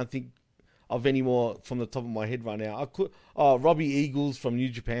just can't think of any more from the top of my head right now. Robbie Eagles from New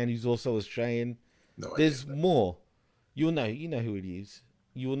Japan, who's also Australian. No, there's more. You'll know. You know who it is.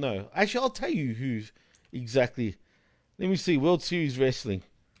 You will know. Actually, I'll tell you who exactly. Let me see. World Series Wrestling.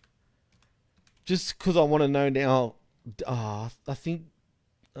 Just because I want to know now. I think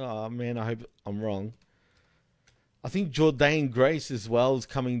Oh man, I hope I'm wrong. I think Jordan Grace as well is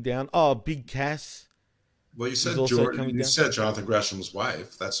coming down. Oh, Big Cass. Well, you is said also Jordan. coming You down. said Jonathan Gresham's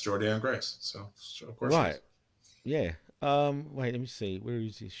wife. That's Jordan Grace. So of course, she Right. is. Yeah. Wait, let me see. Where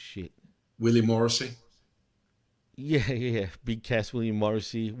is this shit? Willie Morrissey. Yeah. Big Cass, William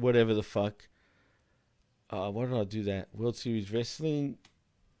Morrissey, whatever the fuck. Why did I do that? World Series Wrestling.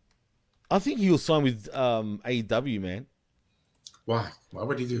 I think he'll sign with AEW, man. Why? Why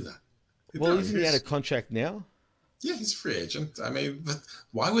would he do that? Well, No, isn't he out of contract now? Yeah, he's a free agent. I mean, but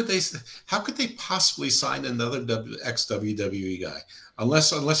why would they? How could they possibly sign another ex-WWE guy?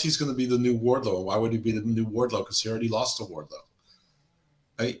 Unless he's going to be the new Wardlow. Why would he be the new Wardlow? Because he already lost to Wardlow.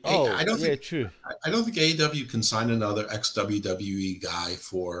 I don't think. True. I don't think AEW can sign another ex-WWE guy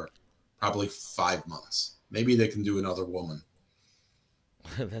for probably 5 months. Maybe they can do another woman.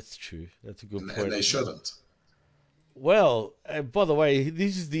 That's true. That's a good point. And they shouldn't. Well, by the way,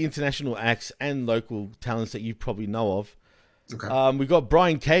 this is the international acts and local talents that you probably know of. Okay. We got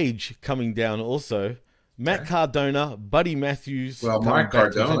Brian Cage coming down also. Matt Cardona, Buddy Matthews. Well, Mike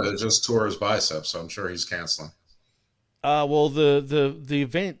Cardona just tore his biceps, so I'm sure he's canceling. Well, the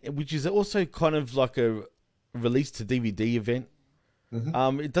event, which is also kind of like a release to DVD event,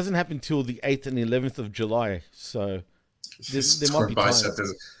 it doesn't happen till the 8th and 11th of July. So there might be time.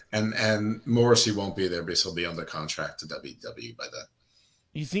 And Morrissey won't be there because he'll be under contract to WWE by then.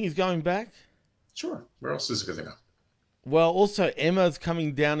 You think he's going back? Sure. Where else is he going to go? Well, also Emma's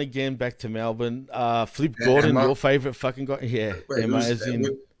coming down again back to Melbourne. Flip Gordon, Emma? your favorite fucking guy. Yeah, Wait, Emma as in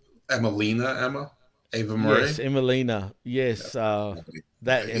Emma? Ava Marie? yes, Emelina. Yes,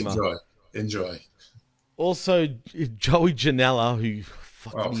 that Emma. Enjoy. Also Joey Janela, who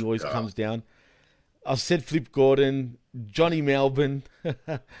fucking he always God. comes down. I've said Flip Gordon, Johnny Melbourne.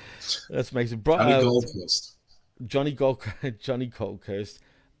 That's makes it Johnny Goldcoast. Johnny Gold Coast.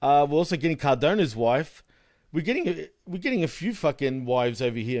 We're also getting Cardona's wife. We're getting a few fucking wives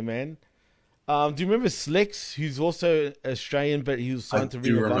over here, man. Do you remember Slex, who's also Australian, but he was signed to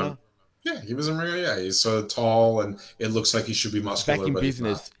Ring of Honor? Yeah, he was in Ring of Honor. Yeah, he's so tall, and it looks like he should be muscular. Back in but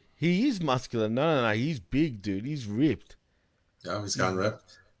business. He is muscular. No. He's big, dude. He's ripped. Yeah, he's gone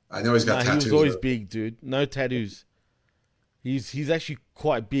ripped. I know he's got tattoos. He was always big, dude. No tattoos. He's actually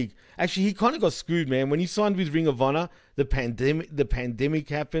quite big. Actually, he kind of got screwed, man. When he signed with Ring of Honor, the pandemic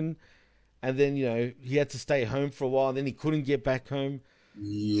happened, and then he had to stay home for a while. And then he couldn't get back home.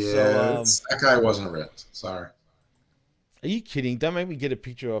 Yeah, so, that guy wasn't ripped. Sorry. Are you kidding? Don't make me get a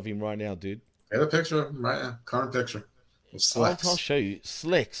picture of him right now, dude. Get a picture of him right now. Current picture. I'll show you.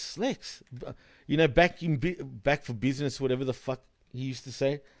 Slex. Back for business, whatever the fuck he used to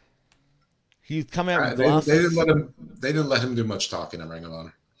say. He'd come out with glasses. They didn't let him do much talking in Ring of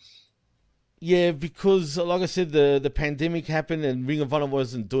Honor. Yeah, because like I said, the pandemic happened and Ring of Honor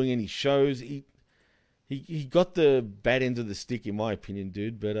wasn't doing any shows. He got the bad end of the stick, in my opinion,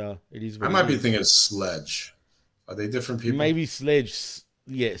 dude. But it is. I might be thinking Sledge. Are they different people? Maybe Sledge.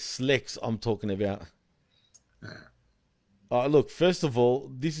 Yeah, Slex. I'm talking about. Yeah. Look. First of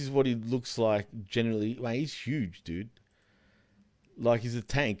all, this is what he looks like generally. Man, he's huge, dude. Like he's a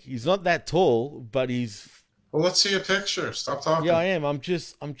tank. He's not that tall, but he's. Well, let's see a picture. Stop talking. Yeah, I am. I'm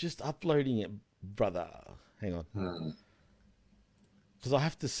just uploading it, brother. Hang on. Because I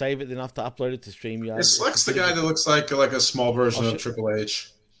have to save it, then I have to upload it to StreamYard. Is Slex the guy that looks like a small version of Triple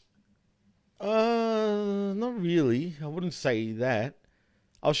H? Not really. I wouldn't say that.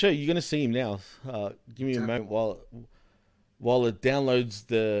 I'll show you. You're gonna see him now. Give me a moment while it downloads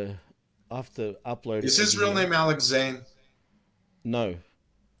the. I have to upload it. Is his real name Alex Zane? No,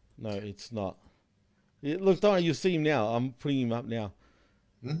 it's not. Look, don't worry, you'll see him now. I'm putting him up now.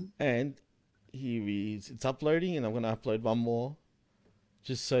 Mm-hmm. And here he is. It's uploading, and I'm going to upload one more.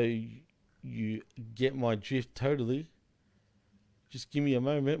 Just so you get my drift totally. Just give me a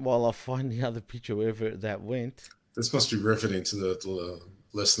moment while I find the other picture, wherever that went. This must be riveting to the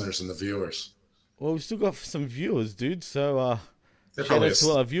listeners and the viewers. Well, we've still got some viewers, dude. So shout out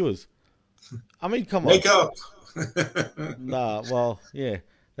to our viewers. I mean, come on. Wake up! Nah, well, yeah,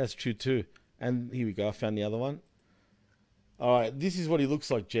 that's true too. And here we go. I found the other one. All right, this is what he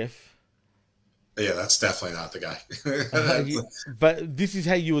looks like, Jeff. Yeah, that's definitely not the guy. But this is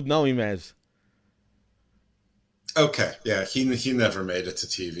how you would know him as. Okay, yeah, he never made it to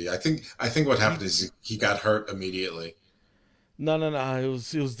TV. I think what happened is he got hurt immediately. No. It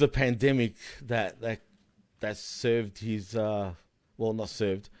was the pandemic that served his not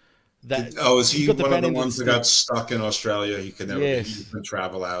served. Is he one of the ones that got stuck in Australia? He could never even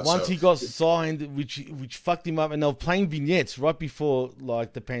travel out. Once he got signed, which fucked him up, and they were playing vignettes right before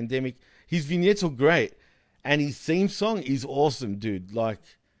the pandemic. His vignettes were great, and his theme song is awesome, dude. Like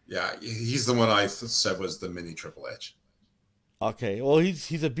Yeah, he's the one I said was the mini Triple H. Okay, well,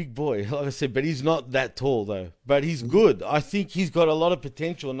 he's a big boy, like I said, but he's not that tall, though. But he's Mhm. good. I think he's got a lot of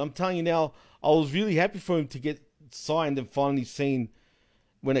potential. And I'm telling you now, I was really happy for him to get signed and finally seen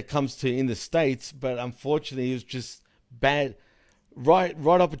when it comes to in the States. But unfortunately, it was just bad. Right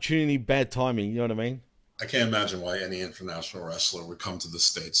opportunity, bad timing. You know what I mean? I can't imagine why any international wrestler would come to the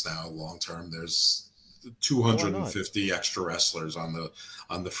States now long term. There's Why not? 250 extra wrestlers on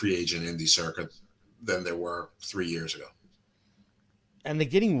the free agent indie circuit than there were 3 years ago. And they're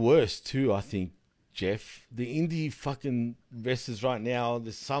getting worse too, I think, Jeff. The indie fucking wrestlers right now,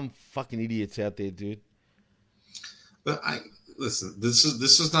 there's some fucking idiots out there, dude. But I listen. This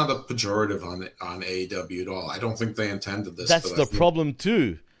is not a pejorative on AEW at all. I don't think they intended this. That's But I the think problem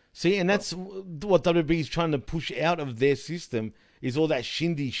too. See, and that's what WWE is trying to push out of their system is all that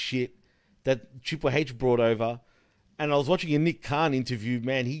shindy shit that Triple H brought over. And I was watching a Nick Khan interview.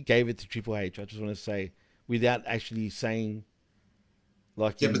 Man, he gave it to Triple H. I just want to say, without actually saying,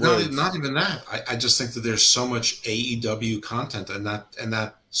 like yeah, in but words. not even that. I just think that there's so much AEW content, and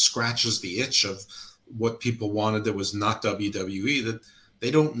that scratches the itch of what people wanted that was not WWE. That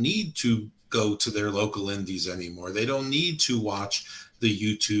they don't need to go to their local indies anymore. They don't need to watch the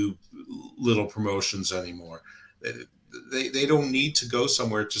YouTube little promotions anymore. They don't need to go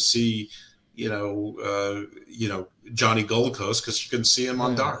somewhere to see, Johnny Gold Coast because you can see him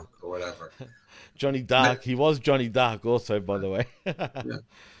on Dark or whatever. Johnny Dark. He was Johnny Dark also, by the way. Yeah.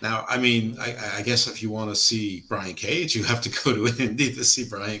 Now, I mean, I guess if you want to see Brian Cage, you have to go to an indie to see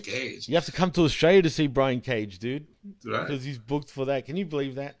Brian Cage. You have to come to Australia to see Brian Cage, dude. Right. Because he's booked for that. Can you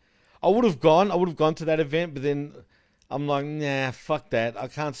believe that? I would have gone. I would have gone to that event, but then I'm like, nah, fuck that. I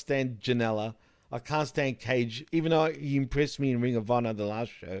can't stand Janela. I can't stand Cage, even though he impressed me in Ring of Honor the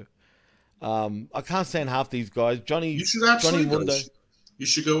last show. I can't stand half these guys. You should absolutely Johnny go. Mundo. You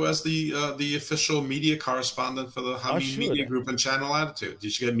should go as the official media correspondent for the I Hameen Media should. Group and Channel Attitude.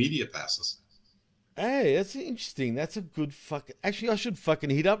 You should get media passes. Hey, that's interesting. That's a good fucking. Actually, I should fucking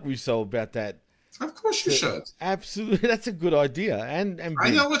hit up Russo about that. Of course you should. Absolutely, that's a good idea. And I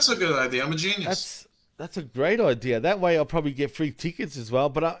big. know it's a good idea. I'm a genius. That's a great idea. That way, I'll probably get free tickets as well.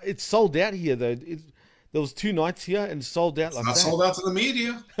 But it's sold out here though. There was 2 nights here and sold out like Not that. sold out to the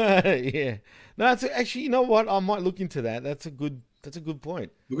media. Yeah. No, that's actually. You know what? I might look into that. That's a good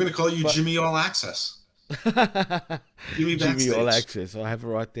point. We're going to call you Jimmy All Access. Jimmy Jimmy Backstage. All Access. I have it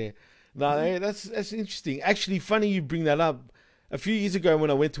right there. No, hey, that's interesting. Actually, funny you bring that up. A few years ago, when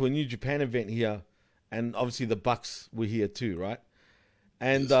I went to a New Japan event here, and obviously the Bucks were here too, right?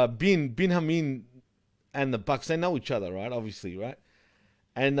 And Bin Hamin and the Bucks, they know each other, right? Obviously, right?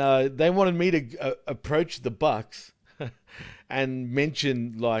 And they wanted me to approach the Bucks and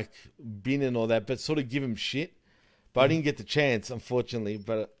mention like Bin and all that, but sort of give him shit. But I didn't get the chance, unfortunately.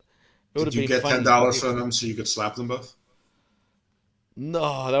 But it would have Did you been get funny. $10 from them so you could slap them both?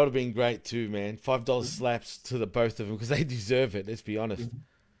 No, that would have been great too, man. $5 slaps to the both of them because they deserve it. Let's be honest.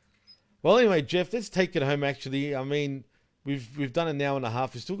 Well, anyway, Jeff, let's take it home. Actually, I mean, we've done an hour and a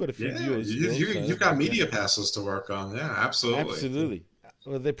half. We've still got a few Yeah, viewers. still, so you've got media passes to work on. Yeah, absolutely. absolutely.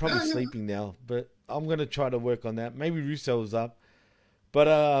 Well, they're probably Yeah, yeah. sleeping now, but I'm gonna try to work on that. Maybe Russo's up.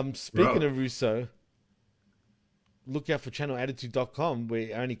 But speaking Bro. of Russo, look out for channelattitude.com where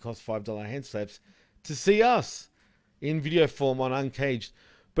it only costs $5 hand slaps to see us in video form on Uncaged.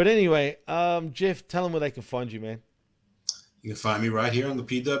 But anyway, Jeff, tell them where they can find you, man. You can find me right here on the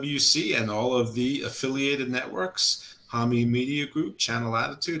PWC and all of the affiliated networks, Hami Media Group, Channel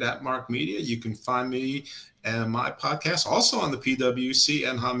Attitude, at Mark Media. You can find me and my podcast also on the PWC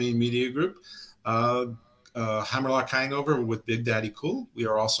and Hami Media Group. Hammerlock Hangover with Big Daddy Cool. We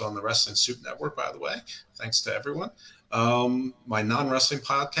are also on the Wrestling Soup Network, by the way. Thanks to everyone. My non-wrestling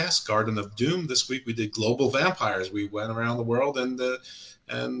podcast, Garden of Doom. This week we did Global Vampires. We went around the world and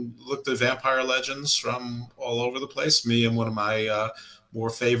looked at vampire legends from all over the place. Me and one of my more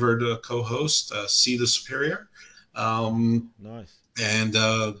favored co-hosts, C the Superior. Nice. And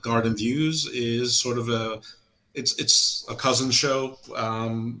Garden Views is sort of it's a cousin show.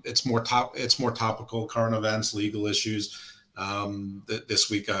 It's more topical, current events, legal issues. This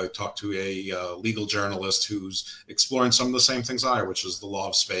week I talked to a legal journalist who's exploring some of the same things I are, which is the law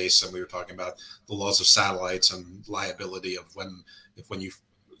of space, and we were talking about the laws of satellites and liability of when you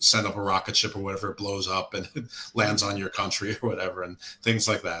send up a rocket ship or whatever, it blows up and it lands on your country or whatever, and things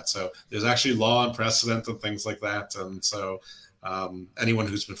like that. So there's actually law and precedent and things like that, and so anyone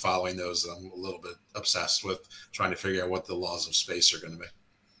who's been following those, I'm a little bit obsessed with trying to figure out what the laws of space are going to be.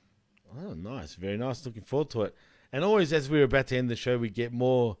 Oh, nice. Very nice. Looking forward to it. And always, as we're about to end the show, we get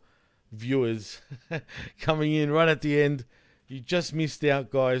more viewers coming in right at the end. You just missed out,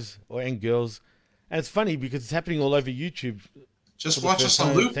 guys and girls. And it's funny because it's happening all over YouTube. Just watch us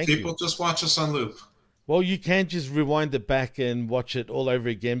on loop, people. Just watch us on loop. Well, you can just rewind it back and watch it all over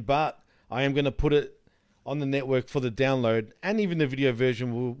again, but I am going to put it on the network for the download, and even the video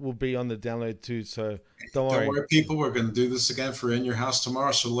version will be on the download too, so don't worry. Don't worry, people. We're going to do this again for In Your House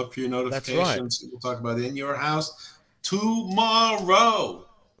tomorrow, so look for your notifications. That's right. We'll talk about In Your House tomorrow.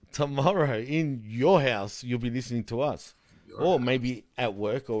 Tomorrow, in your house, you'll be listening to us. Or maybe at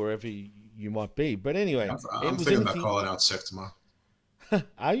work or wherever you might be. But anyway. I'm thinking about calling out sick tomorrow.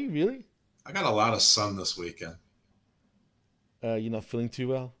 Are you really? I got a lot of sun this weekend. You're not feeling too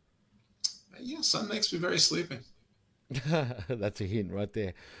well? Yeah, sun makes me very sleepy. That's a hint right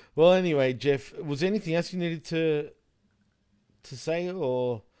there. Well, anyway, Jeff, was there anything else you needed to say?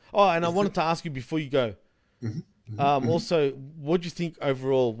 Or and I wanted to ask you before you go. Also, what do you think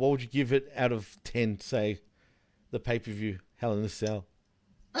overall? What would you give it out of 10, say, the pay-per-view, Hell in a Cell?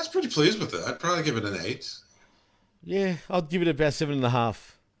 I was pretty pleased with it. I'd probably give it an 8. Yeah, I'd give it about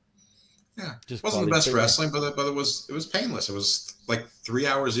 7.5. Yeah, it wasn't the best wrestling, but it was painless. It was like 3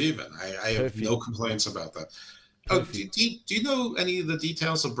 hours even. I have no complaints about that. Oh, do you know any of the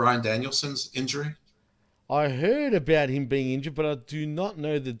details of Bryan Danielson's injury? I heard about him being injured, but I do not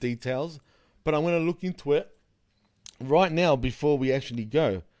know the details. But I'm going to look into it right now before we actually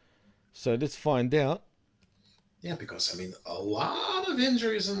go. So let's find out. Yeah, because, I mean, a lot of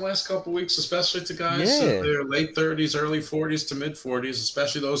injuries in the last couple of weeks, especially to guys in their late 30s, early 40s to mid 40s,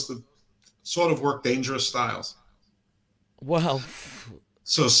 especially those that sort of work dangerous styles. Well,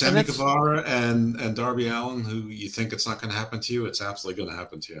 so Sammy Guevara and Darby Allin, who you think it's not going to happen to you, it's absolutely going to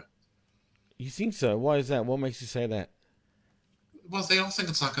happen to you. You think so? Why is that? What makes you say that? Well, they all think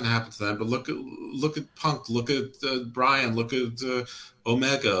it's not going to happen to them, but look at Punk, look at Bryan, look at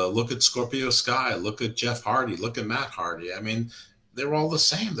Omega, look at Scorpio Sky, look at Jeff Hardy, look at Matt Hardy. I mean, they're all the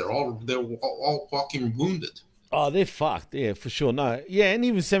same. They're all walking wounded. Oh, they're fucked. Yeah, for sure. No, yeah, and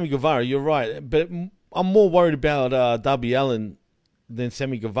even Sammy Guevara, you're right. But I'm more worried about Darby Allin than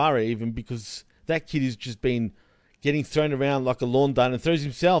Sammy Guevara, even because that kid has just been getting thrown around like a lawn dart and throws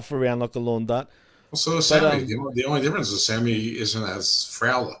himself around like a lawn dart. Well, so is Sammy. The only difference is Sammy isn't as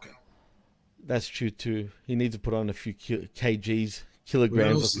frail looking. That's true too. He needs to put on a few kilograms, like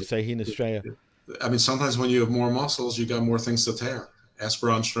we say here in Australia. I mean, sometimes when you have more muscles, you got more things to tear. Ask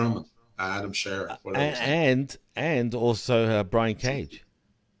Braun Strowman, Adam Scherr, whatever. And also Brian Cage.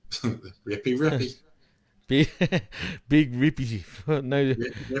 Rippy. Big Rippy.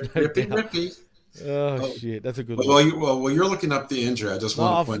 Rippy. Oh, shit. That's a good one. Well, you're looking up the injury. I just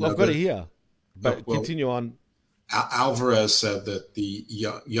want to point out. I've got it here. But continue on. Alvarez said that the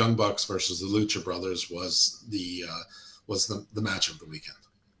Young Bucks versus the Lucha Brothers was the match of the weekend.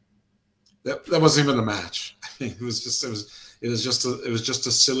 That wasn't even a match. I mean, it was just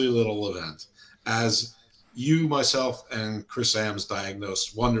a silly little event, as you, myself, and Chris Ames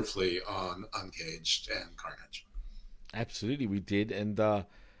diagnosed wonderfully on Uncaged and Carnage. Absolutely, we did. And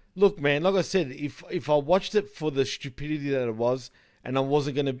look, man, like I said, if I watched it for the stupidity that it was, and I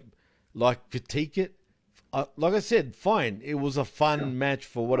wasn't going to critique it, like I said, fine. It was a fun match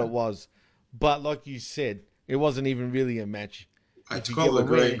for what it was, but like you said, it wasn't even really a match. I'd call it a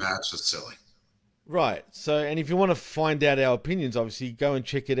great match. It's silly. Right. So, and if you want to find out our opinions, obviously, go and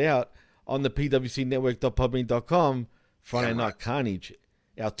check it out on the pwcnetwork.podbean.com. Friday Night Carnage,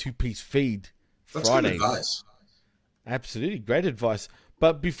 our 2-piece feed. That's Fridays. Good advice. Absolutely. Great advice.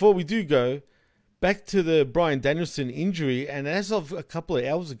 But before we do go, back to the Bryan Danielson injury, and as of a couple of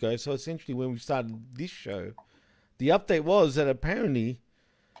hours ago, so essentially when we started this show, the update was that apparently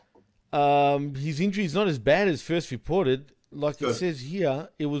his injury is not as bad as first reported. Like it says here,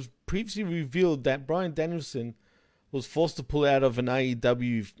 it was previously revealed that Bryan Danielson was forced to pull out of an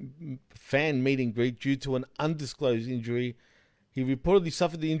AEW fan meet and greet due to an undisclosed injury. He reportedly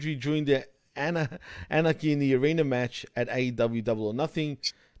suffered the injury during the Anarchy in the Arena match at AEW Double or Nothing.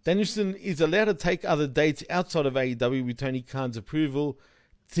 Danielson is allowed to take other dates outside of AEW with Tony Khan's approval.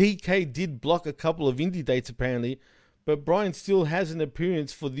 TK did block a couple of indie dates apparently, but Bryan still has an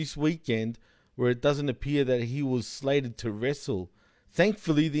appearance for this weekend where it doesn't appear that he was slated to wrestle.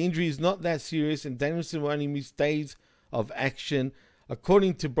 Thankfully, the injury is not that serious and Danielson will only miss days of action.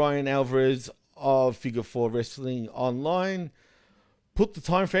 According to Brian Alvarez of Figure 4 Wrestling Online, put the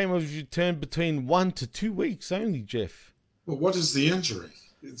time frame of his return between 1 to 2 weeks only, Jeff. Well, what is the injury?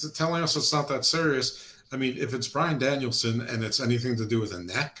 It's telling us it's not that serious. I mean, if it's Bryan Danielson and it's anything to do with a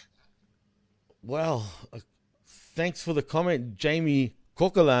neck. Well, thanks for the comment, Jamie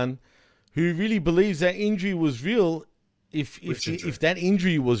Kokolan, who really believes that injury was real. If that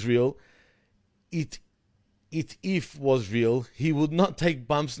injury was real, it if was real, he would not take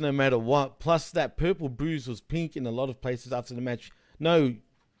bumps no matter what. Plus, that purple bruise was pink in a lot of places after the match. No,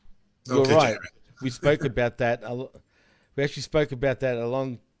 you're Okay, right. Jared. We spoke about that. We actually spoke about that a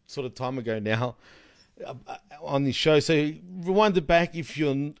long sort of time ago now on the show. So rewind it back if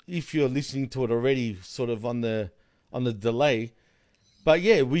you're listening to it already, sort of on the delay. But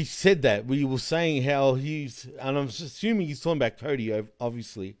yeah, we said that. We were saying how he's, and I'm assuming he's talking about Cody,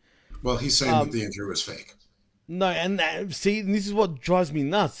 obviously. Well, he's saying that the injury was fake. No, and see, this is what drives me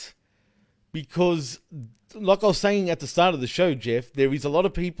nuts. Because, like I was saying at the start of the show, Jeff, there is a lot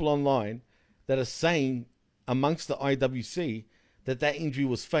of people online that are saying, amongst the IWC, that injury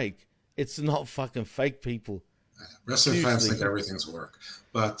was fake. It's not fucking fake, people. Wrestling fans think everything's work.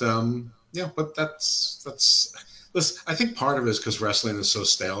 But, yeah, but that's listen, I think part of it is because wrestling is so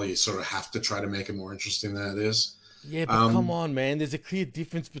stale, you sort of have to try to make it more interesting than it is. Yeah, but come on, man. There's a clear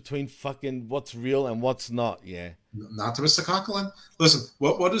difference between fucking what's real and what's not, yeah. Not to Mr. Coughlin. Listen,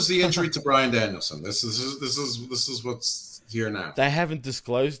 what is the injury to Bryan Danielson? This is what's here now. They haven't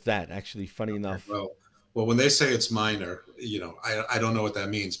disclosed that, actually, funny enough. Well, when they say it's minor, I don't know what that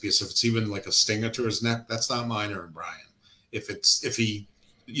means, because if it's even like a stinger to his neck, that's not minor in Bryan. If he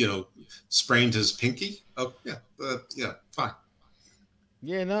sprained his pinky, oh yeah, fine.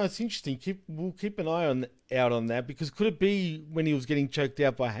 Yeah, no, it's interesting. We'll keep an eye out on that, because could it be when he was getting choked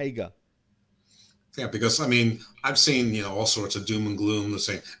out by Hager? Yeah, because I mean, I've seen all sorts of doom and gloom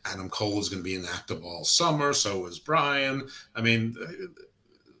saying Adam Cole is going to be inactive all summer, so is Bryan. I mean,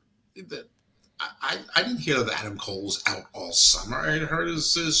 I didn't hear that Adam Cole's out all summer. I heard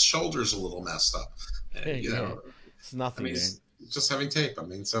his shoulders a little messed up. Yeah. It's nothing, man. Just having tape. I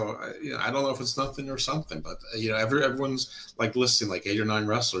mean, so I don't know if it's nothing or something, but everyone's like listing like 8 or 9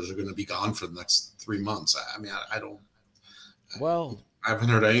 wrestlers are going to be gone for the next 3 months. I mean, I don't. Well, I haven't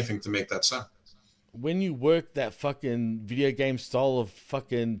heard anything to make that sound. When you work that fucking video game style of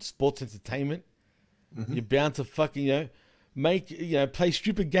fucking sports entertainment, you're bound to fucking play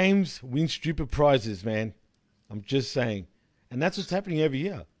stupid games, win stupid prizes, man. I'm just saying, and that's what's happening over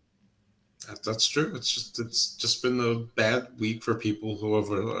here. That's true. It's just been a bad week for people who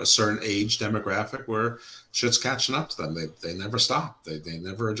have a certain age demographic where shit's catching up to them. They never stop. They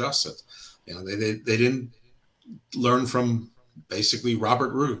never adjust it. They didn't learn from basically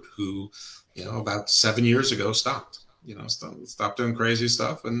Robert Roode, who about 7 years ago stopped doing crazy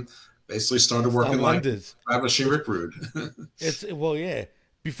stuff and basically started working like Ravishing Rick Rude. Yeah.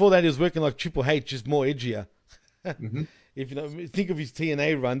 Before that, he was working like Triple H, just more edgier. If think of his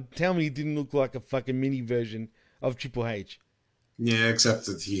TNA run, tell me he didn't look like a fucking mini version of Triple H. Yeah, except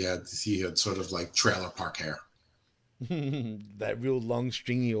that he had sort of like trailer park hair. That real long,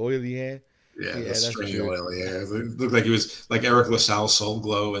 stringy, oily hair. Yeah, the stringy, oily hair. It looked like he was like Eric LaSalle's Soul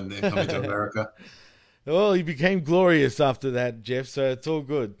Glow and Coming to America. Well, he became glorious after that, Jeff, so it's all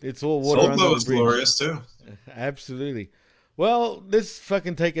good. It's all water Soul under Glow the is bridge. glorious, too. Absolutely. Well, let's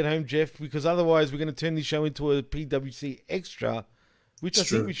fucking take it home, Jeff, because otherwise we're going to turn this show into a PWC extra, which I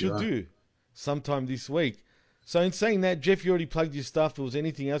think we should do sometime this week. So in saying that, Jeff, you already plugged your stuff. Was there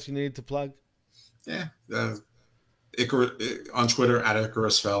anything else you needed to plug? Yeah. Icarus, on Twitter,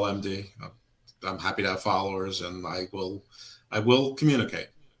 @IcarusFellMD. I'm happy to have followers, and I will communicate.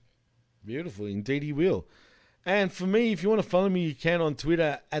 Beautiful. Indeed he will. And for me, if you want to follow me, you can on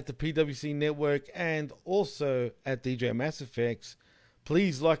Twitter at the PWC Network and also at DJ Mass Effects.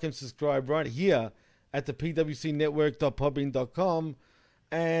 Please like and subscribe right here at the pwcnetwork.podbean.com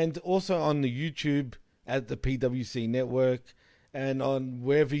and also on the YouTube at the PWC Network and on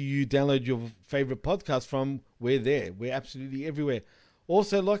wherever you download your favorite podcast from. We're there. We're absolutely everywhere.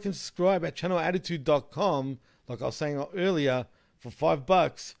 Also, like and subscribe at channelattitude.com. Like I was saying earlier, for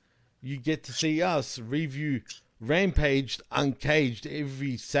 $5, you get to see us review Rampage Uncaged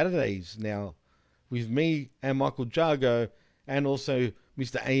every Saturdays now with me and Michael Jargo and also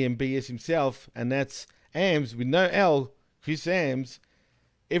Mr. AMBS himself, and that's Ams with no L, Chris Ams,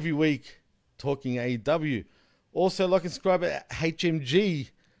 every week talking AEW. Also, like and subscribe at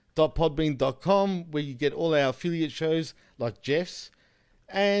hmg.podbean.com where you get all our affiliate shows like Jeff's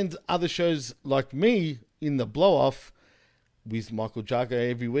and other shows like me in the Blow-Off with Michael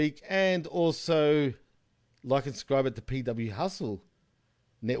Jargo every week, and also like and subscribe at the PW Hustle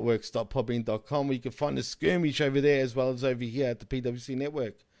networks.podbean.com where you can find the skirmish over there as well as over here at the PWC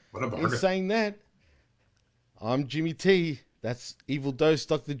Network. What a bargain. In saying that, I'm Jimmy T. That's Evil Dose,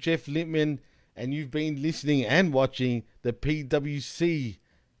 Dr. Jeff Lippman, and you've been listening and watching the PWC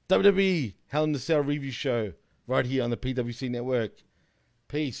WWE Hell in the Cell review show right here on the PWC Network.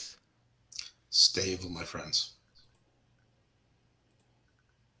 Peace. Stay evil, my friends.